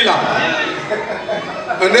ushorobo akila,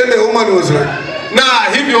 And then the woman was like, na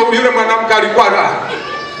hivyo yule mwanamke alikuwa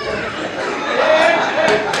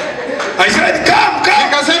I said, come.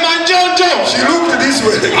 nikasema njoo. She looked this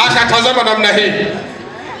way. Akatazama namna hii.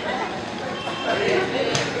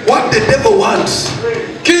 What the devil wants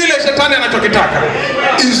Kile shetani anachokitaka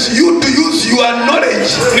is you to use your knowledge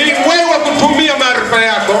ni wewe kutumia maarifa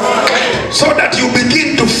yako so that you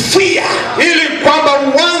begin to fear ili kwamba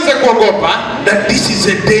uanze kuogopa. that this is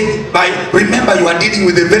a day. Remember, you are dealing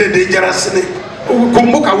with a very dangerous snake.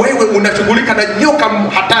 Kumbuka wewe unashughulika na nyoka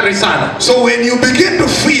hatari sana. So when you begin to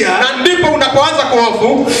fear, Na ndipo unapoanza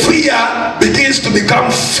kuhofu, fear begins to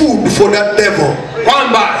become food for that devil.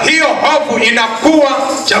 kwamba hiyo hofu inakuwa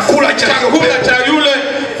Chakula cha yule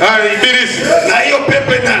ibilisi. na hiyo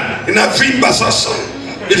pepe inavimba sasa.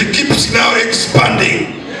 It keeps now expanding.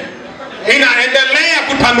 Inaendelea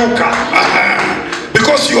kutanuka.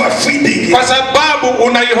 Because you are feeding it Kwa sababu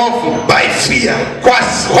unaihofu by fear. kwa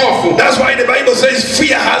hofu. That's why the Bible says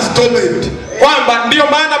fear has torment. Kwamba ndio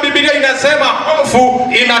maana Biblia inasema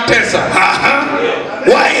hofu inatesa.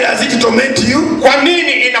 Why does it torment you? Kwa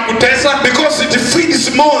nini inakutesa? Because it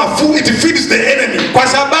feeds more food, it feeds the enemy. Kwa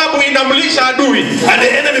sababu inamlisha adui. And the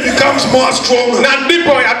enemy becomes more stronger. Na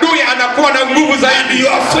ndipo adui anakuwa na nguvu zaidi.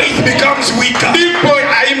 Your faith becomes weaker. Ndipo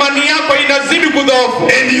imani yako inazidi kudhoofu.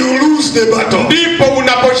 And you lose the battle. Ndipo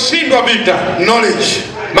unaposhindwa vita. Knowledge.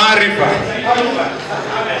 Maarifa.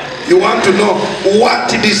 You want to know what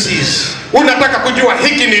this is. Unataka kujua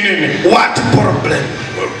hiki ni nini? What problem?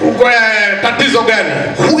 Tatizo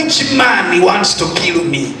gani? Which man wants to kill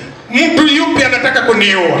me? Mtu yupi anataka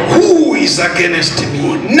kuniua? Who is against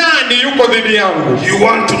me? Nani yuko dhidi yangu? You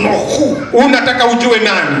want to know who? Unataka ujue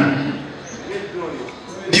nani?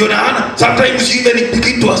 Do you know? Sometimes you even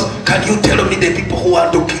begin to ask, can you tell me the people who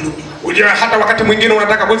want to kill me? Ujue hata wakati mwingine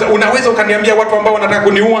unataka kwanza, unaweza ukaniambia watu ambao wanataka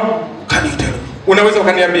kuniua? Can you tell me? Unaweza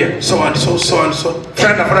ukaniambia So and so, so and so.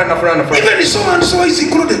 fulani. Even so and so is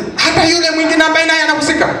included. Hata yule mwingine ambaye naye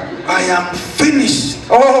anahusika. I am finished.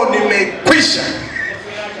 Oh, nimekwisha.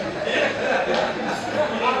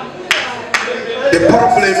 The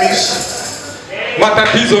problem is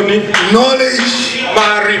Matatizo ni knowledge.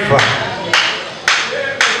 maarifa.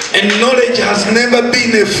 And knowledge has never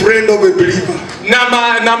been a friend of a believer.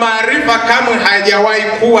 Na maarifa kamwe hajawahi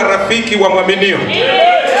kuwa rafiki wa mwaminio.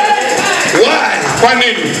 Why? Kwa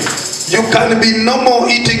nini? You can be normal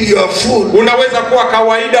eating your food, Unaweza kuwa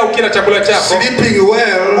kawaida ukila chakula chako, sleeping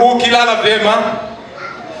well, ukilala vyema,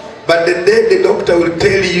 but the day the doctor will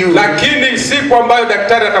tell you lakini siku ambayo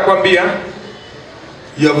daktari atakwambia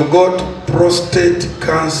you have got prostate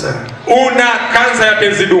cancer, una kansa ya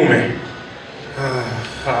tezi dume,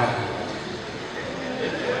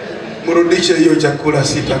 mrudishe hiyo chakula,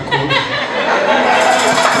 sitakula.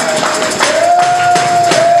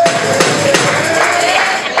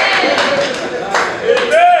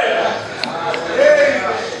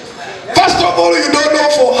 First of all, you don't know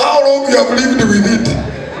for how long you have lived with it.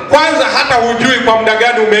 kwanza hata hujui kwa muda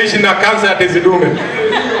gani umeishi na kansa ya tezi dume.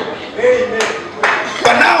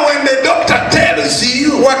 But now when the doctor tells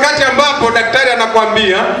you, Wakati ambapo daktari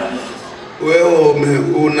anakwambia wewe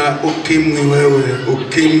una ukimwi, wewe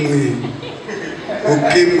ukimwi,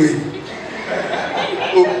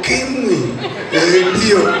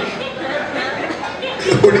 ndio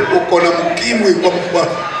uko na mkimwi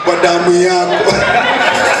kwa damu yako.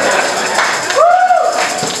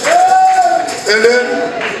 And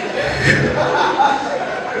then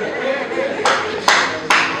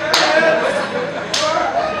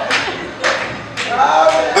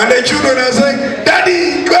and the children are saying,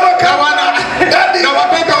 Daddy, welcome. Daddy. Na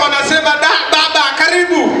watoto wanasema baba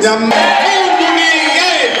karibu. Mungu ni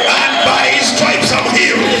yeye. And by his stripes I'm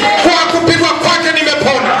healed. Kwa kupigwa kwake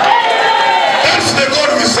nimepona. That's the God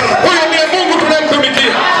we serve. Huyo ndiye Mungu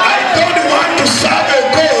tunayemtumikia. I don't want to serve a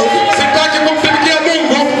God Sitaki kumtumikia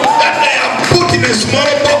Mungu that they have put in a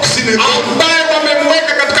small box in a God. ambaye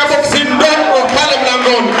wamemweka katika boksi ndogo pale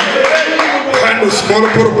mlangoni. Handle small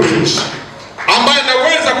problems. Ambaye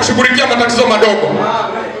anaweza kushughulikia matatizo madogo.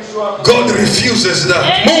 God refuses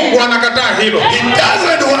that. Mungu anakataa hilo. He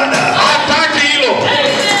doesn't want that. Hataki hilo.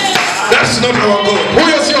 That's not our God.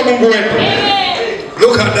 Huyo sio Mungu wetu.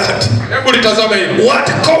 Look at that. Hebu litazame hilo.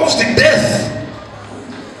 What caused death?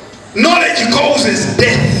 Knowledge causes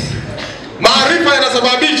death. Maarifa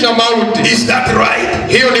yanasababisha mauti. Is that right?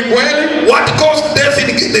 Hiyo ni kweli? What caused death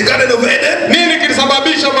in the Garden of Eden? Nini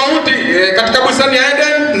kilisababisha mauti katika bustani ya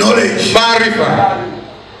Eden? Knowledge. Maarifa.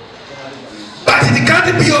 But it can't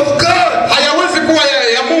be of God. Hayawezi kuwa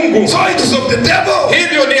ya Mungu. So it is of the devil.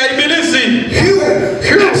 Hivyo ni ya ibilisi.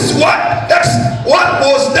 That's what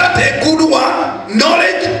was that a good one?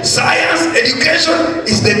 Knowledge, science, education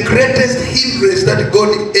is the greatest hindrance that God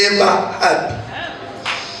ever had.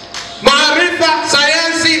 Maarifa,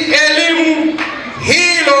 sayansi, elimu,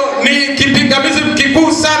 hilo ni kipingamizi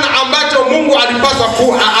kikuu sana ambacho Mungu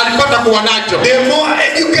alipata kuwa nacho. The more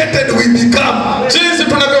educated we become, jinsi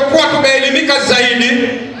tunavyokuwa tumeelimika zaidi,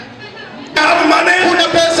 have money, una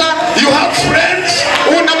pesa, you have friends,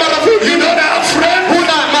 una marafiki, you don't have friends,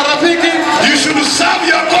 una marafiki, you should serve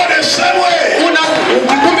your God the same way.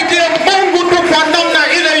 Unamtumikia Mungu tu kwa namna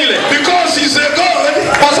ile ile. Because he's a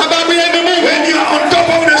God. Kwa sababu yeye ni Mungu. When you are on top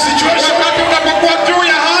of the situation, wakati unapokuwa juu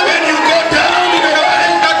ya hali, when you go down in the valley,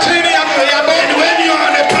 chini ya and when you are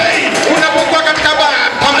on a plane, unapokuwa katika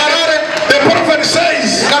tambarare, the prophet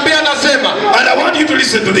says, nabii anasema, and I want you to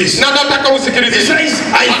listen to this. na nataka usikilize. He says,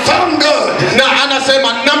 I found God. Na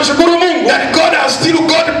anasema, namshukuru Mungu That God has still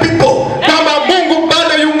got people. Kama Mungu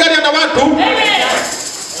bado yungali na watu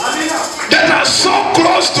that are so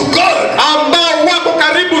close to God, ambao wako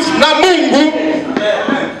karibu na Mungu,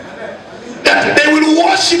 that they will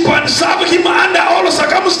worship and serve him under all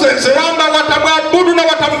circumstances, kwamba watamwabudu na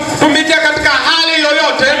watamtumikia katika hali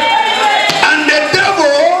yoyote. And the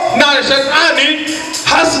devil na shetani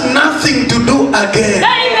has nothing to do again.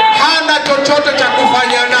 Hana chochote cha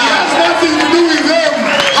kufanya nao. He has nothing to do with them.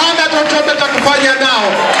 Hana chochote cha kufanya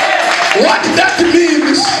nao. What that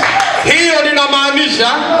means, hiyo linamaanisha,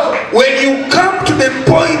 when you come to the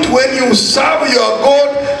point when you serve your God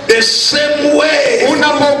the same way,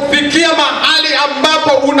 unapofikia mahali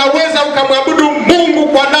ambapo unaweza ukamwabudu Mungu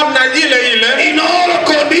kwa namna ile ile, in all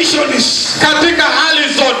conditions, katika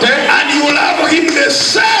hali zote, and you love him the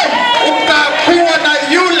same, utakuwa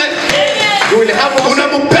na yule hapo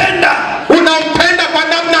unampenda kwa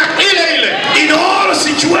namna ile ile, in all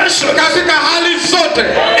situations, katika hali zote,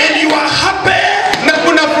 and you are happy, na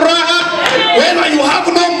kuna furaha, whether you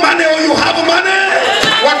have no money or you have money,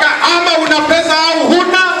 ama una pesa au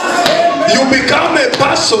huna, you become a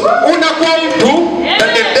person, unakuwa mtu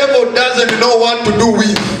that the devil doesn't know what to do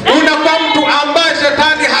with. Unakuwa mtu ambaye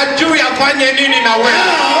shetani hajui afanye nini na wewe.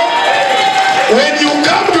 When you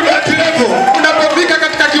come to that level, unapofika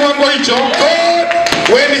katika kiwango hicho, God,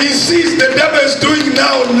 when he sees the devil is doing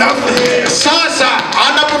now nothing, sasa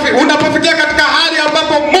unapofikia katika hali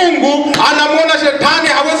ambapo Mungu anamuona shetani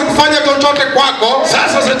hawezi kufanya chochote kwako,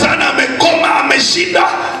 sasa shetani amekoma, ameshinda,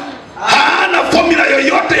 hana formula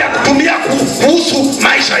yoyote ya kutumia kuhusu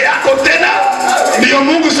maisha yako tena, ndio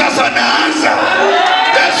Mungu sasa anaanza.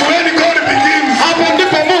 That's when God begins. Hapo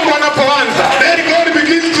ndipo Mungu anapoanza. Then God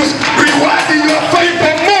begins to reward your faith.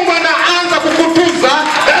 Mungu anaanza kukutuza.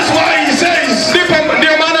 That's why he says,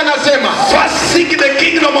 ndio maana anasema, first seek the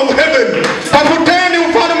kingdom of heaven, tafuteni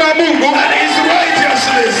ufalme wa Mungu and his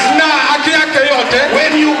righteousness, na haki yake yote.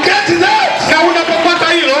 When you get that, na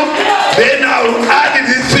unapopata hilo, then I'll add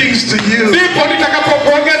these things to you. Ndipo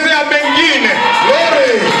nitakapokuongezea mengine.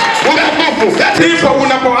 Glory. Ndipo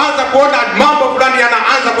unapoanza kuona mambo fulani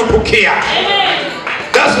yanaanza kutukia.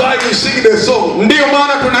 That's why we sing the song. Ndio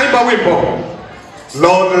maana tunaimba wimbo,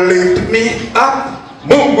 Lord lift me up,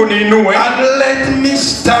 Mungu niinue, and let me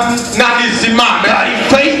stand, na nisimame,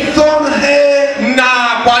 by faith on high, na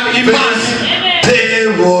kwa imani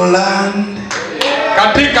tableland,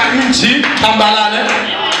 katika nchi tambalale.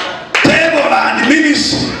 Tableland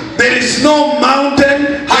means there is no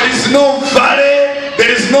mountain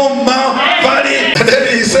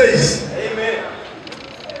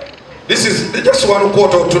This is just one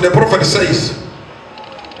quote to the prophet says,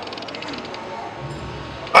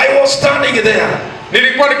 I was standing there,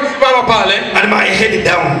 nilikuwa nikisimama pale, and my head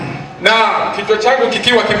down, na kichwa changu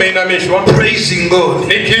kikiwa kimeinamishwa, praising God.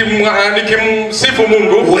 Nikimsifu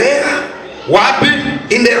Mungu. Where? Wapi?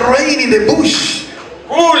 In the rain, in the bush.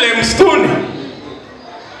 Kule msituni.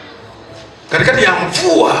 Katikati ya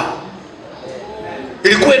mvua.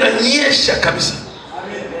 Ilikuwa inanyesha kabisa.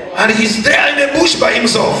 And he's there in the bush by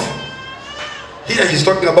himself. Here he's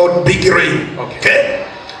talking about big rain. Okay?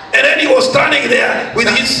 And then he was standing there with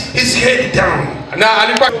his head down. Na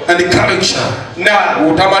alikuwa and the culture na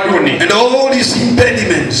utamaduni and all these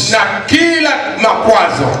impediments, na kila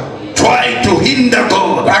makwazo, trying to hinder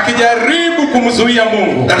God, akijaribu kumzuia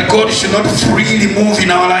Mungu, that God should not freely move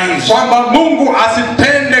in our lives, kwamba Mungu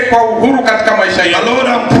asitende kwa uhuru katika maisha yetu. Lord,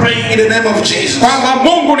 I'm praying in the name of Jesus, kwamba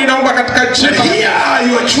Mungu ninaomba katika jina, here are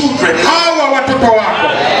your children, hawa watoto wako,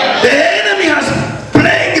 the enemy has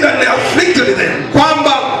plagued and afflicted them,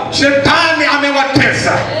 kwamba shetani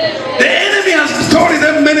amewatesa, the enemy has told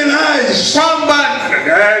them many lies, kwamba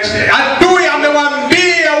adui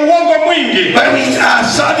amewaambia uongo mwingi, but we are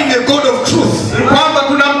serving a God of truth, kwamba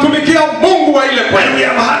tunamtumikia Mungu wa ile kweli, and we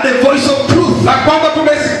have heard the voice of truth, na kwamba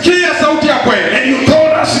tumesikia sauti ya kweli, and you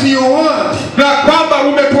told us in your word, na kwamba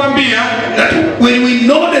umetuambia that when we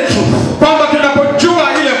know the truth, kwamba tunapojua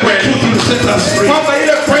ile kweli, truth will set us free, kwamba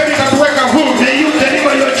ile kweli itatuweka huru. may you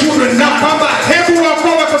deliver your children Na now, kwamba hebu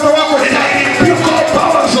wakoa watoto wako and I rebuke all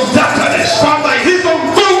powers of darkness, kwamba hizo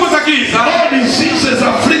nguvu za giza, all diseases,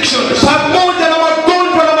 afflictions, pamoja na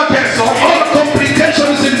magonjwa na mateso, all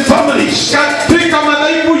complications in families, katika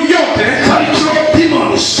madhaifu yote, cultural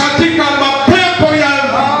demons, katika mapepo ya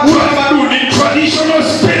utamaduni, traditional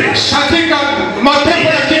spirits, katika mapepo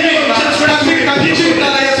ya kimila, katika jina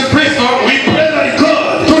la Yesu Kristo, we pray that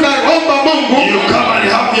God, tunaomba Mungu you come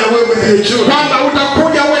and have your way with your children. kwamba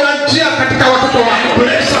utakuja wewe na njia katika watoto wako.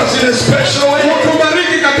 Bless us in a special way.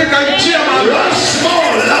 Utubariki katika njia maalum. Once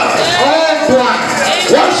more, Lord. Oh Bwana,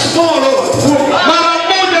 Once more, Lord. mara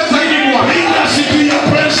moja zaidi Bwana, Bring us into your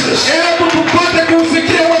presence. hebu tupate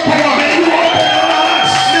kusikia uwepo wako, May you open our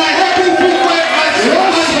eyes. na hebu ufungue macho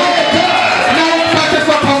na upate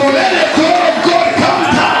kwa pamoja. Let the glory of God come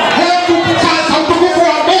down. Hebu kupasa utukufu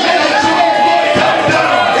wa Mungu, Let the glory of God come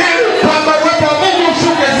down. ili kwamba uwepo wa Mungu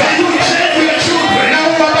ushuke May zaidi, you change your children. na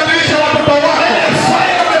uwabadilishe watoto wako, Let the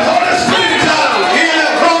fire of the Holy Spirit down. ile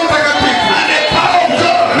Roho Mtakatifu And the power of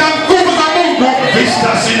God na nguvu za Mungu visit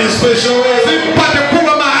us in a special way. zipate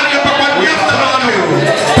kuwa mahali hapa kwa namna maalum.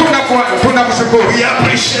 Tunakushukuru, We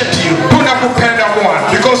appreciate you tunakupenda Bwana,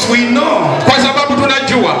 because we know kwa sababu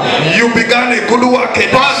tunajua you began a good work in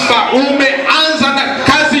us. kwamba umeanza na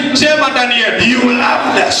kazi njema ndani yetu. You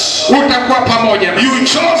loved us. Utakuwa pamoja, You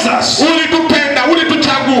chose us. ulitupenda,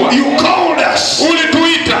 ulituchagua, You called us.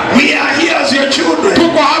 ulituita. We are here as your children.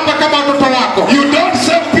 Tuko hapa kama watoto wako, You don't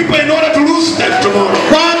save people in order to lose them tomorrow,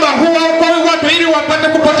 kwamba huwaokoe watu ili wapate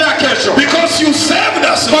kupotea kesho, because you saved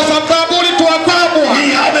us. kwa sababu ulituokoa Bwana,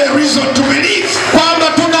 We have a reason to believe kwamba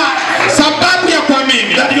tuna sababu ya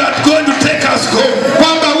kuamini that you are going to take us home.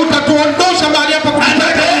 kwamba utatuondosha mahali hapa And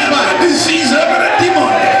kutupeleka that nyumbani. every disease, every demon,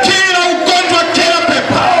 Kila ugonjwa, kila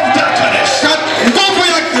pepo, power of darkness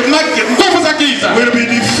nguvu za giza will be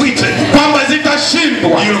defeated. kwamba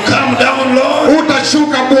zitashindwa. You come down, Lord,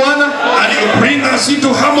 Utashuka Bwana, and you bring us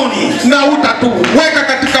into harmony na utatuweka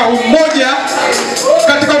katika umoja,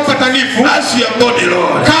 katika upatanifu as your body,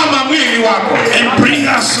 Lord, kama mwili wako, and bring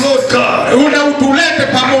us, Lord God, una utulete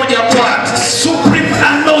pamoja Bwana, supreme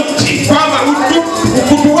anointing kwamba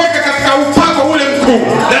utuweke katika upako ule mkuu,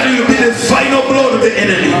 that will be the final blow to the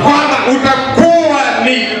enemy, kwamba utakuwa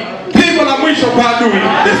ni pigo la mwisho kwa adui,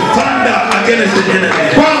 the thunder against the enemy.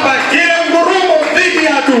 kwamba ile ngurumo dhidi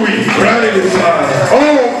ya adui. Glory to Father.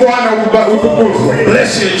 Oh Bwana, utukuzwe.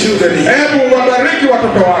 Bless your children here. Hebu uwabariki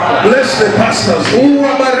watoto wako, Bless the pastors.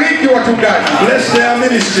 uwabariki wachungaji, Bless their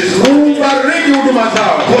ministries. uwabariki huduma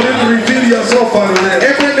zao. For them to reveal yourself unto them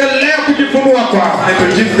Hebu endelea kujifunua kwao and to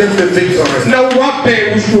give them the victory. na uwape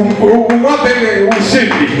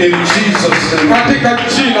ushindi In Jesus' name. katika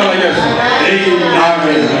jina la Yesu.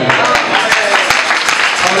 Amen.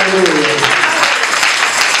 Hallelujah.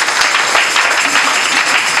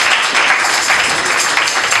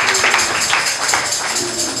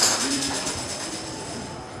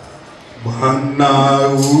 Bwana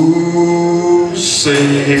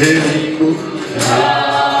usehemu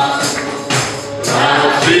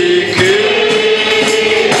rafiki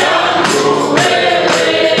yangu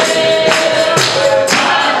wewe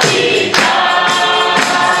katika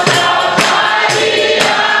safari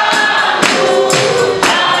yangu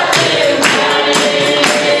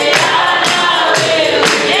natembea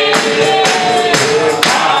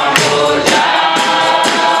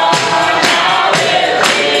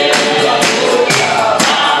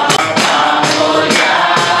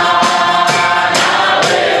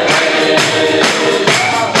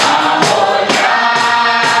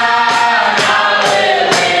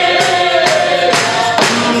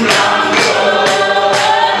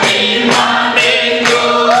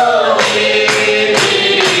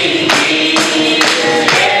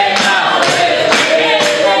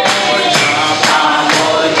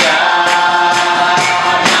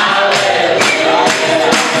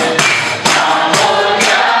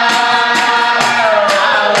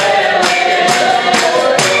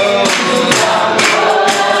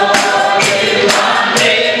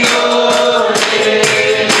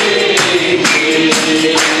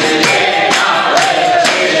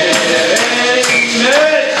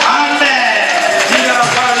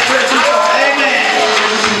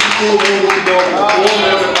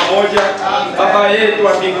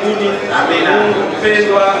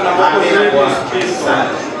mpendwa na Mwokozi wetu Yesu Kristo,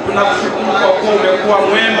 tunakushukuru kwa kuwa umekuwa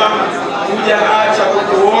mwema, hujaacha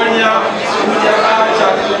kutuonya, hujaacha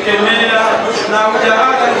kukemea, na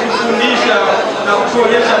hujaacha kutufundisha na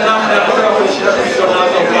kutuonyesha namna ya kuishi na Kristo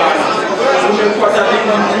nazo Bwana. Umekuwa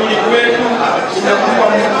tabibu mzuri kwetu, umekuwa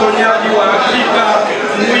mponyaji wa hakika,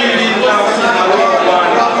 mwili, nafsi na roho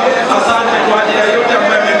Bwana. Asante kwa ajili ya yote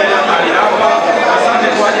ambayo yameendelea mahali hapa. Asante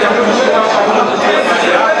kwa ajili ya mtumishi wako ambao umetuletea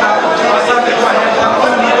mahali hapa. Asante kwa ajili ya mtu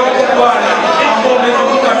mdogo Bwana ambao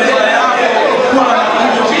umezunguka meza yako kuwa na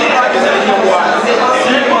kujo kipaji zaidi Bwana.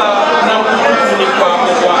 Sifa na utukufu ni kwako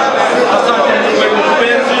Bwana. Asante Mungu wetu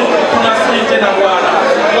mpenzi, tunasihi tena Bwana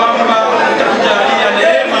kwamba utatujalia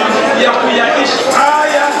neema ya kuyaishi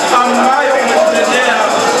haya ambayo umetutendea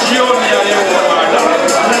jioni ya leo Bwana.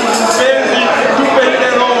 Mungu mpenzi, tupe ile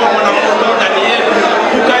roho mwanakondoo ndani yetu,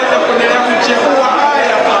 tukaweza kuendelea kuchekua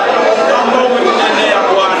haya ambao umetutendea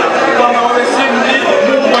Bwana, kwamba wewe si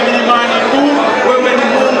Mungu wa milimani tu, wewe ni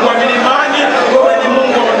Mungu wa milimani, wewe ni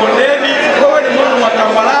Mungu wa mabondeni, wewe ni Mungu wa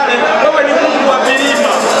tambarare, wewe ni Mungu wa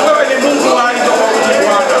milima, wewe ni Mungu wa ardhi tofauti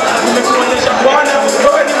Bwana. Umetuonyesha Bwana,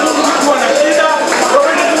 wewe ni Mungu ukiwa na shida,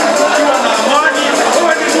 wewe ni Mungu ukiwa na amani,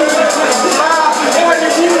 wewe ni Mungu ukiwa na furaha, wewe ni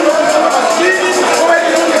Mungu ukiwa maskini, wewe ni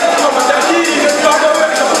Mungu ukiwa matajiri, Baba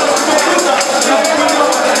wewe ni Mungu ukiwa na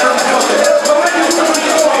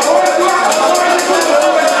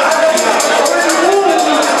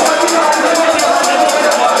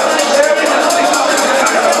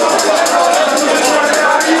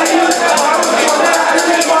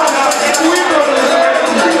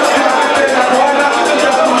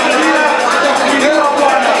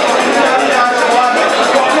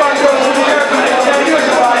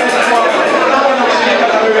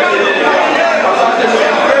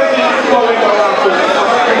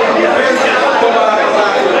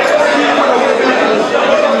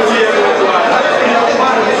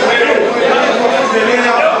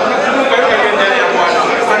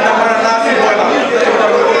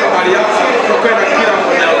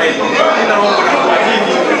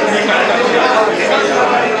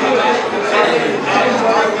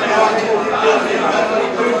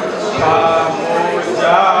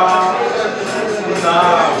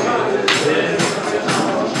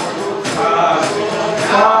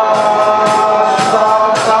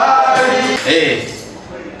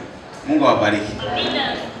Mungu awabariki.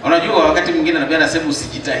 Unajua wakati mwingine nabii anasema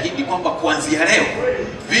usijitahidi kwamba kuanzia leo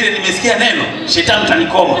vile nimesikia neno shetani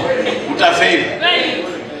utanikoma, utafeli.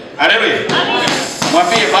 Haleluya.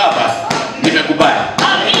 Mwambie Baba nimekubali.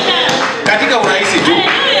 Katika urahisi tu.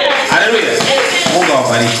 Haleluya. Mungu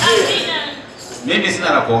awabariki. Mimi sina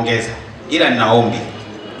la kuongeza ila ninaombi.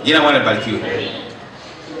 Jina Bwana libarikiwe.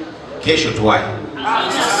 Kesho tuwahi.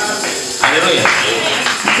 Haleluya.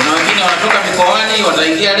 Kuna wengine wanatoka mikoani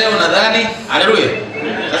wataingia leo nadhani. Haleluya.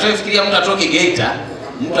 Sasa ufikiria mtu atoke Geita,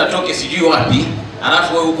 mtu atoke sijui wapi,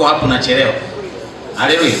 alafu wewe uko hapo unachelewa.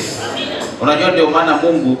 Haleluya. Unajua ndio maana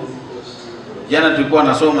Mungu, jana tulikuwa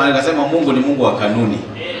nasoma akasema Mungu ni Mungu wa kanuni.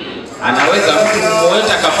 Anaweza mtu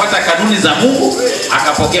mmoja akafuata kanuni za Mungu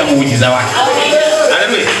akapokea muujiza wake.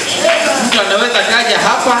 Haleluya. Mtu anaweza kaja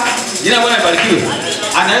hapa, jina Bwana libarikiwe.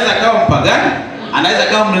 Anaweza kawa mpagani, anaweza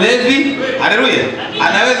kawa mlevi, haleluya.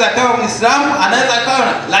 Anaweza kawa Muislamu, anaweza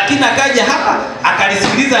kawa, lakini akaja hapa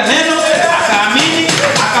akalisikiliza neno, akaamini,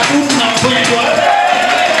 akatubu na uponyaji wake.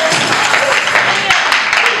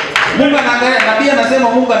 Mungu anaangalia, nabii anasema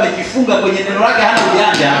Mungu amejifunga kwenye neno lake, hana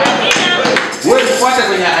ujanja. Wewe ufuate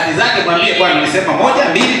kwenye ahadi zake, mwambie Bwana nimesema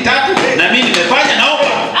 1, 2, 3 na mimi nimefanya, naomba.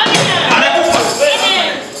 Anakupa.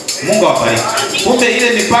 Mungu awabariki. Kumbe ile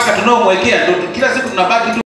mipaka tunaomwekea ndio kila siku tunabaki tu